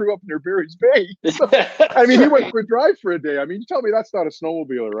ride through up near Barry's Bay. So, he went for a drive for a day. You tell me that's not a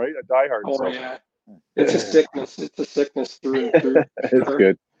snowmobiler, right? A diehard. Oh yeah, it's a sickness. It's a sickness through and through. It's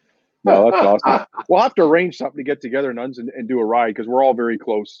good. No, that's awesome. We'll have to arrange something to get together, Nuns, and do a ride because we're all very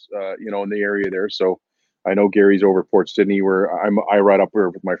close, in the area there. So I know Gary's over Port Sydney, where I ride up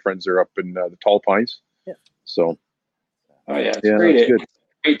there with my friends there up in the Tall Pines. Yeah. So. Oh yeah, it's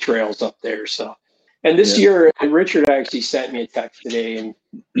great trails up there. So, and this year, Richard actually sent me a text today, and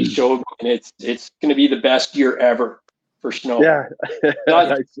he showed me, and it's going to be the best year ever for snow. Yeah,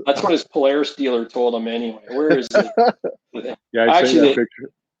 that's what his Polaris dealer told him anyway. Where is it? Yeah, I actually that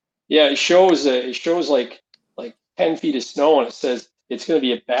picture. Yeah, it shows like 10 feet of snow, and it says it's going to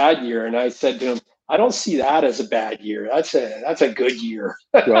be a bad year. And I said to him, I don't see that as a bad year. That's a good year.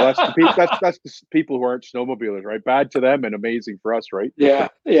 Well, that's the people who aren't snowmobilers, right? Bad to them and amazing for us, right? Yeah.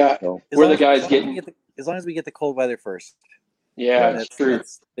 So, we're the guys getting. As long as we get the cold weather first. Yeah, that's true.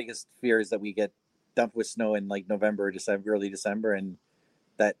 That's the biggest fear is that we get dumped with snow in like November, December, early December, and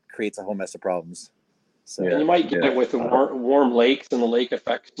that creates a whole mess of problems. So and you might get it with the warm lakes and the lake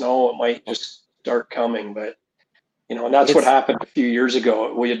effect snow. It might just start coming, but. And that's what happened a few years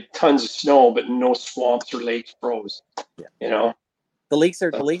ago. We had tons of snow, but no swamps or lakes froze. Yeah. The lakes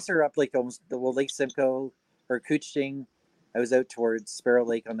are up like almost Lake Simcoe or Couchiching. I was out towards Sparrow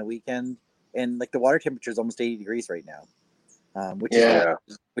Lake on the weekend, and like the water temperature is almost 80 degrees right now,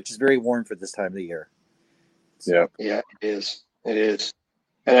 which is very warm for this time of the year. So. Yeah, it is. It is.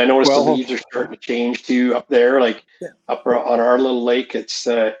 And I noticed the leaves are starting to change too up there, like up on our little lake. It's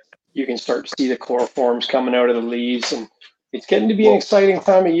you can start to see the chloroforms coming out of the leaves, and it's getting to be an exciting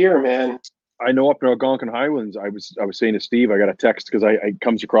time of year, man. I know up in Algonquin Highlands, I was saying to Steve, I got a text because I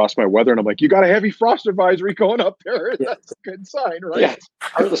comes across my weather, and I'm like, you got a heavy frost advisory going up there. That's a good sign, right? Yeah,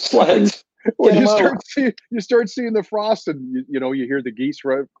 are the sleds. When you start seeing the frost, and you hear the geese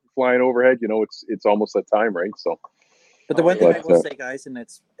flying overhead. It's almost that time, right? So. But the one thing I will say, guys, and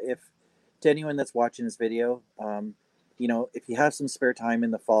it's if to anyone that's watching this video, if you have some spare time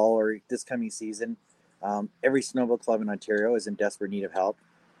in the fall or this coming season, every snowmobile club in Ontario is in desperate need of help.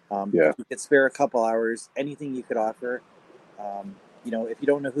 If you could spare a couple hours, anything you could offer. If you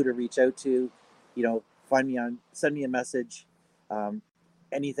don't know who to reach out to, send me a message.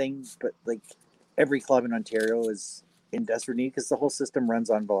 Anything, but like every club in Ontario is in desperate need because the whole system runs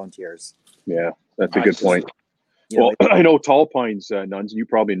on volunteers. Yeah, that's a good point. I know Tall Pines, Nuns, you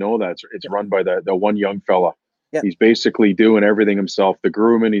probably know that it's run by the one young fella. Yeah. He's basically doing everything himself. The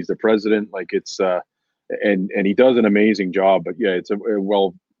grooming, he's the president. Like it's and he does an amazing job. But yeah, it's a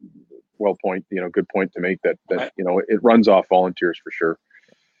well point. Good point to make that it runs off volunteers for sure.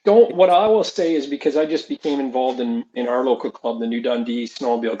 What I will say is because I just became involved in our local club, the New Dundee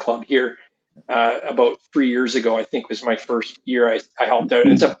Snowmobile Club here, about 3 years ago. I think was my first year I helped out.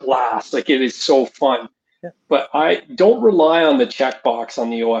 And it's a blast. Like it is so fun. Yeah. But I don't rely on the checkbox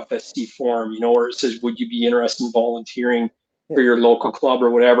on the OFSC form, where it says, would you be interested in volunteering for your local club or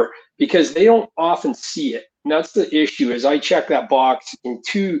whatever, because they don't often see it. And that's the issue. Is I check that box in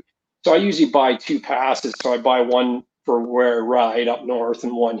two. So I usually buy 2 passes. So I buy one for where I ride up north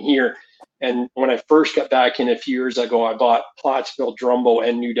and one here. And when I first got back in a few years ago, I bought Plattsville, Drumbo,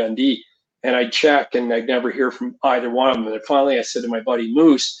 and New Dundee. And I'd check and I'd never hear from either one of them. And then finally I said to my buddy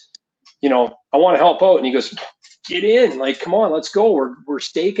Moose, you know, I want to help out. And he goes, get in, like, come on, let's go. We're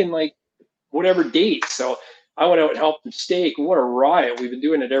staking like whatever date. So I went out and helped them stake. What a riot. We've been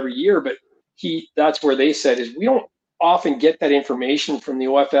doing it every year. But that's where they said is we don't often get that information from the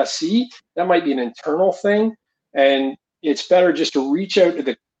OFSC. That might be an internal thing. And it's better just to reach out to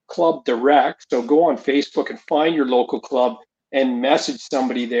the club direct. So go on Facebook and find your local club and message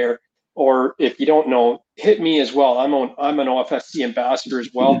somebody there. Or if you don't know, hit me as well. I'm an OFSC ambassador as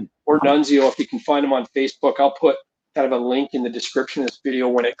well, or Nunzio. If you can find them on Facebook, I'll put kind of a link in the description of this video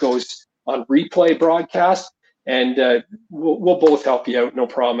when it goes on replay broadcast, and we'll both help you out, no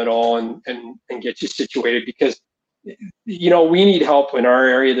problem at all, and get you situated, because you know we need help in our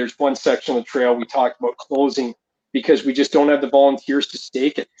area. There's one section of the trail we talked about closing because we just don't have the volunteers to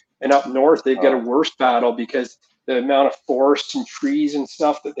stake it, and up north they've got a worse battle because the amount of forests and trees and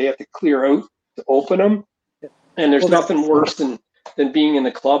stuff that they have to clear out to open them. And there's nothing worse than being in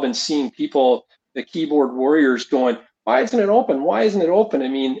the club and seeing people, the keyboard warriors, going, why isn't it open? Why isn't it open? I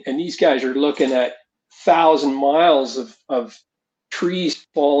mean, and these guys are looking at 1,000 miles of trees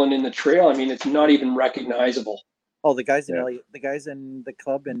falling in the trail. I mean, it's not even recognizable. Oh, the guys in Elliott, the guys in the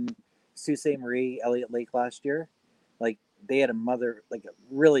club in Sault Ste. Marie, Elliott Lake last year, like they had a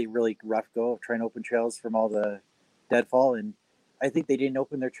really, really rough go of trying to open trails from all the deadfall, and I think they didn't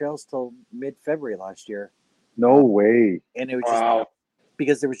open their trails till mid-February last year. No way. And it was just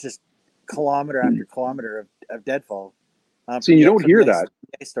because there was just kilometer after kilometer of deadfall. See, you don't hear that.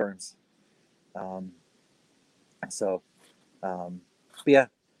 Ice storms. But yeah,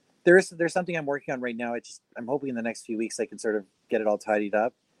 there's something I'm working on right now. I'm hoping in the next few weeks I can sort of get it all tidied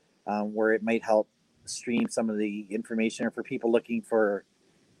up, where it might help stream some of the information, or for people looking for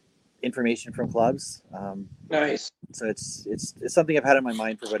information from clubs. Nice. So it's something I've had in my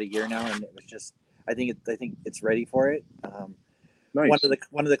mind for about a year now, and it was just I think it's ready for it. Nice.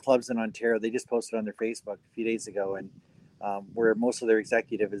 One of the clubs in Ontario, they just posted on their Facebook a few days ago, and where most of their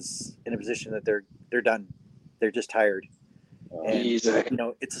executive is in a position that they're done, they're just tired. And you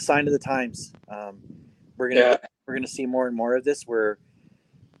know, it's a sign of the times. We're gonna see more and more of this, where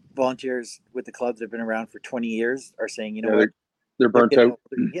volunteers with the clubs that have been around for 20 years are saying, you know what, they're burnt out.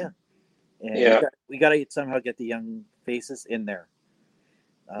 We got to somehow get the young faces in there.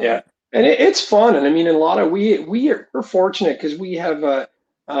 And it's fun. And I mean, a lot of we're fortunate because we have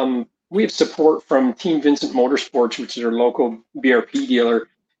support from Team Vincent Motorsports, which is our local BRP dealer,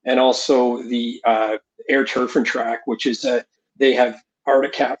 and also the Air Turf and Track, which is they have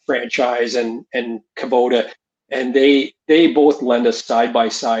Arctic Cat franchise and Kubota, and they both lend us side by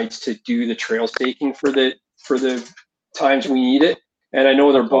sides to do the trail staking for the times we need it. And I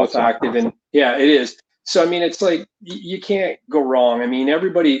know they're both active, and yeah, it is. So I mean, it's like you can't go wrong. I mean,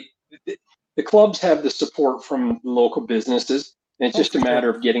 the clubs have the support from local businesses, and it's just a matter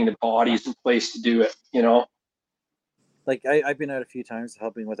of getting the bodies in place to do it, you know? Like I've been out a few times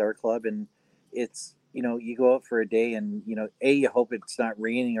helping with our club, and it's, you know, you go out for a day and, you know, you hope it's not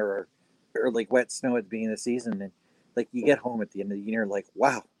raining or like wet snow at the beginning of the season. And like you get home at the end of the year, like,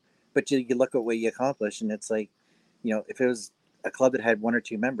 wow. But you look at what you accomplished, and it's like, you know, if it was a club that had 1 or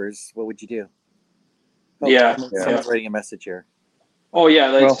 2 members, what would you do? Someone's writing a message here. Oh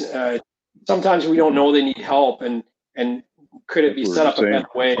yeah, that's sometimes we don't know they need help, and could it be set up a better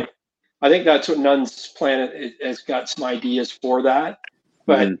way? I think that's what Nun's Planet has got some ideas for that,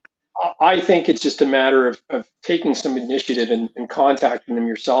 but I think it's just a matter of taking some initiative and contacting them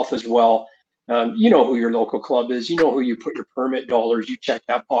yourself as well. You know who your local club is. You know who you put your permit dollars. You check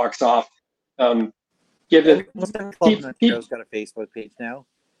that box off. Give it. Most of the club in Ontario's got a Facebook page now.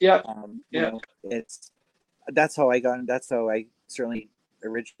 Yeah. You know, that's how I certainly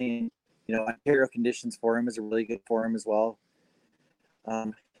originally, you know, Ontario Conditions Forum is a really good forum as well.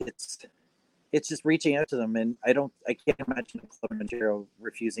 It's just reaching out to them, and I can't imagine a club in Ontario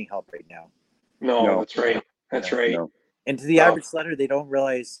refusing help right now. No, that's right. That's right. No. And to the average sledder, they don't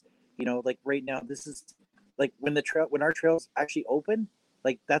realize, you know, like right now, this is like when our trails actually open,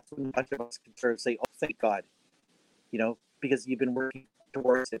 like that's when a bunch of us can sort of say, oh, thank God, you know, because you've been working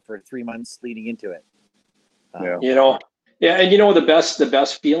towards it for 3 months leading into it. You know, and you know the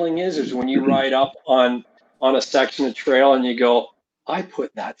best feeling is when you ride up on a section of trail and you go, I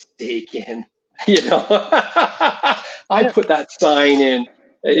put that stake in, you know, I put that sign in,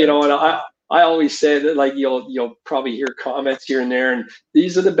 you know, and I always say that, like, you'll probably hear comments here and there, and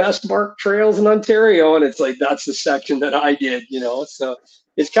these are the best marked trails in Ontario, and it's like that's the section that I did, you know. So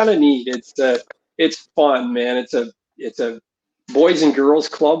it's kind of neat. It's fun, man. It's a boys and girls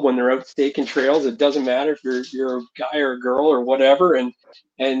club when they're out staking trails. It doesn't matter if you're a guy or a girl or whatever, and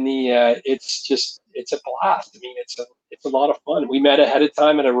it's a blast. I mean, it's a lot of fun. We met ahead of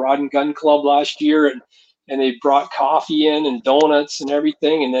time at a rod and gun club last year, and they brought coffee in and donuts and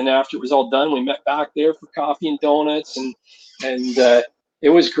everything. And then after it was all done, we met back there for coffee and donuts, and it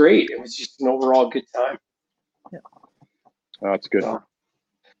was great. It was just an overall good time. Yeah. Oh, that's good.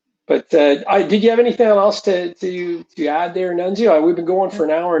 But did you have anything else to add there, Nunzio? We've been going for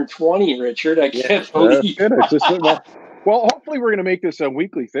an hour and 20, Richard. I can't believe. That's good. Well, hopefully we're going to make this a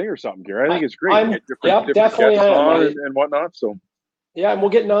weekly thing or something, Gary. I think it's great. Different definitely guests on and whatnot. So. Yeah, and we'll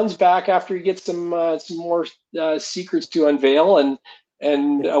get Nuns back after he gets some more secrets to unveil,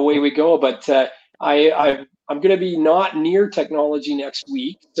 and away we go. But I'm going to be not near technology next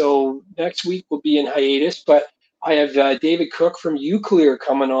week, so next week will be in hiatus. But I have David Cook from Uclear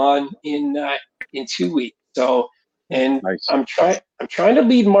coming on in 2 weeks. So, and nice. I'm trying to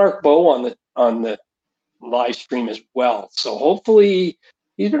lead Mark Bow on the live stream as well. So hopefully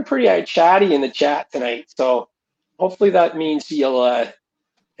he's been pretty chatty in the chat tonight. So. Hopefully that means he'll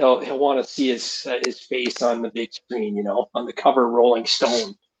want to see his face on the big screen, you know, on the cover of Rolling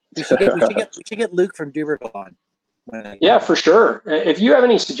Stone. We should get Luke from Duberville on. Yeah, for sure. If you have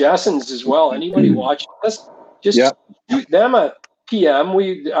any suggestions as well, anybody watching this, just shoot them a PM.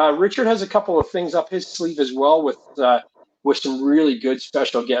 Richard has a couple of things up his sleeve as well with some really good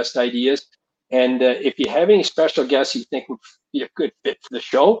special guest ideas. And if you have any special guests you think would be a good fit for the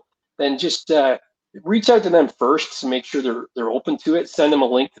show, then just reach out to them first to make sure they're open to it. Send them a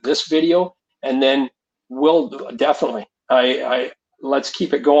link to this video, and then we'll definitely. Let's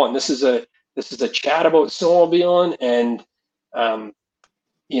keep it going. This is a chat about snowmobiling, and and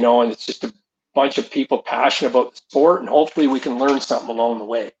it's just a bunch of people passionate about the sport, and hopefully we can learn something along the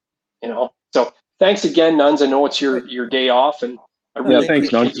way. So thanks again, Nuns. I know it's your day off, and I really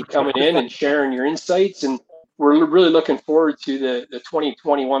appreciate you coming in and sharing your insights, and we're really looking forward to the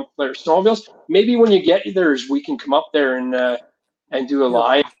 2021 Polaris snowmobiles. Maybe when you get theirs, we can come up there and do a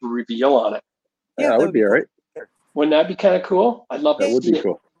live reveal on it. Yeah, that would be all right. Wouldn't that be kind of cool? I'd love to see it. That would be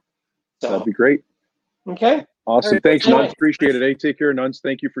cool. That'd be great. Okay. Awesome. Thanks, Nuns. Appreciate it. Hey, take care, Nuns.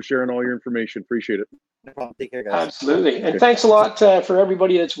 Thank you for sharing all your information. Appreciate it. No problem. Take care, guys. Absolutely. And thanks a lot for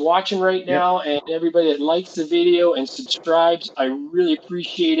everybody that's watching right now and everybody that likes the video and subscribes. I really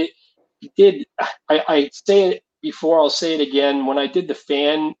appreciate it. I say it before, I'll say it again. When I did the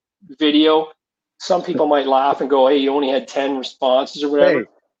fan video, some people might laugh and go, hey, you only had 10 responses or whatever.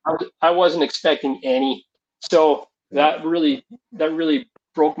 Hey. I wasn't expecting any. So that really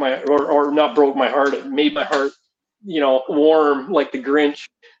broke my, or not broke my heart. It made my heart, warm like the Grinch,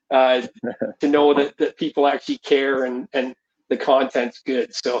 to know that people actually care and the content's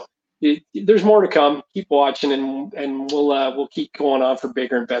good. So there's more to come. Keep watching, and we'll keep going on for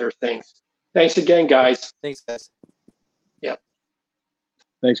bigger and better things. Thanks again, guys. Thanks, guys. Yeah.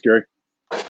 Thanks, Gary.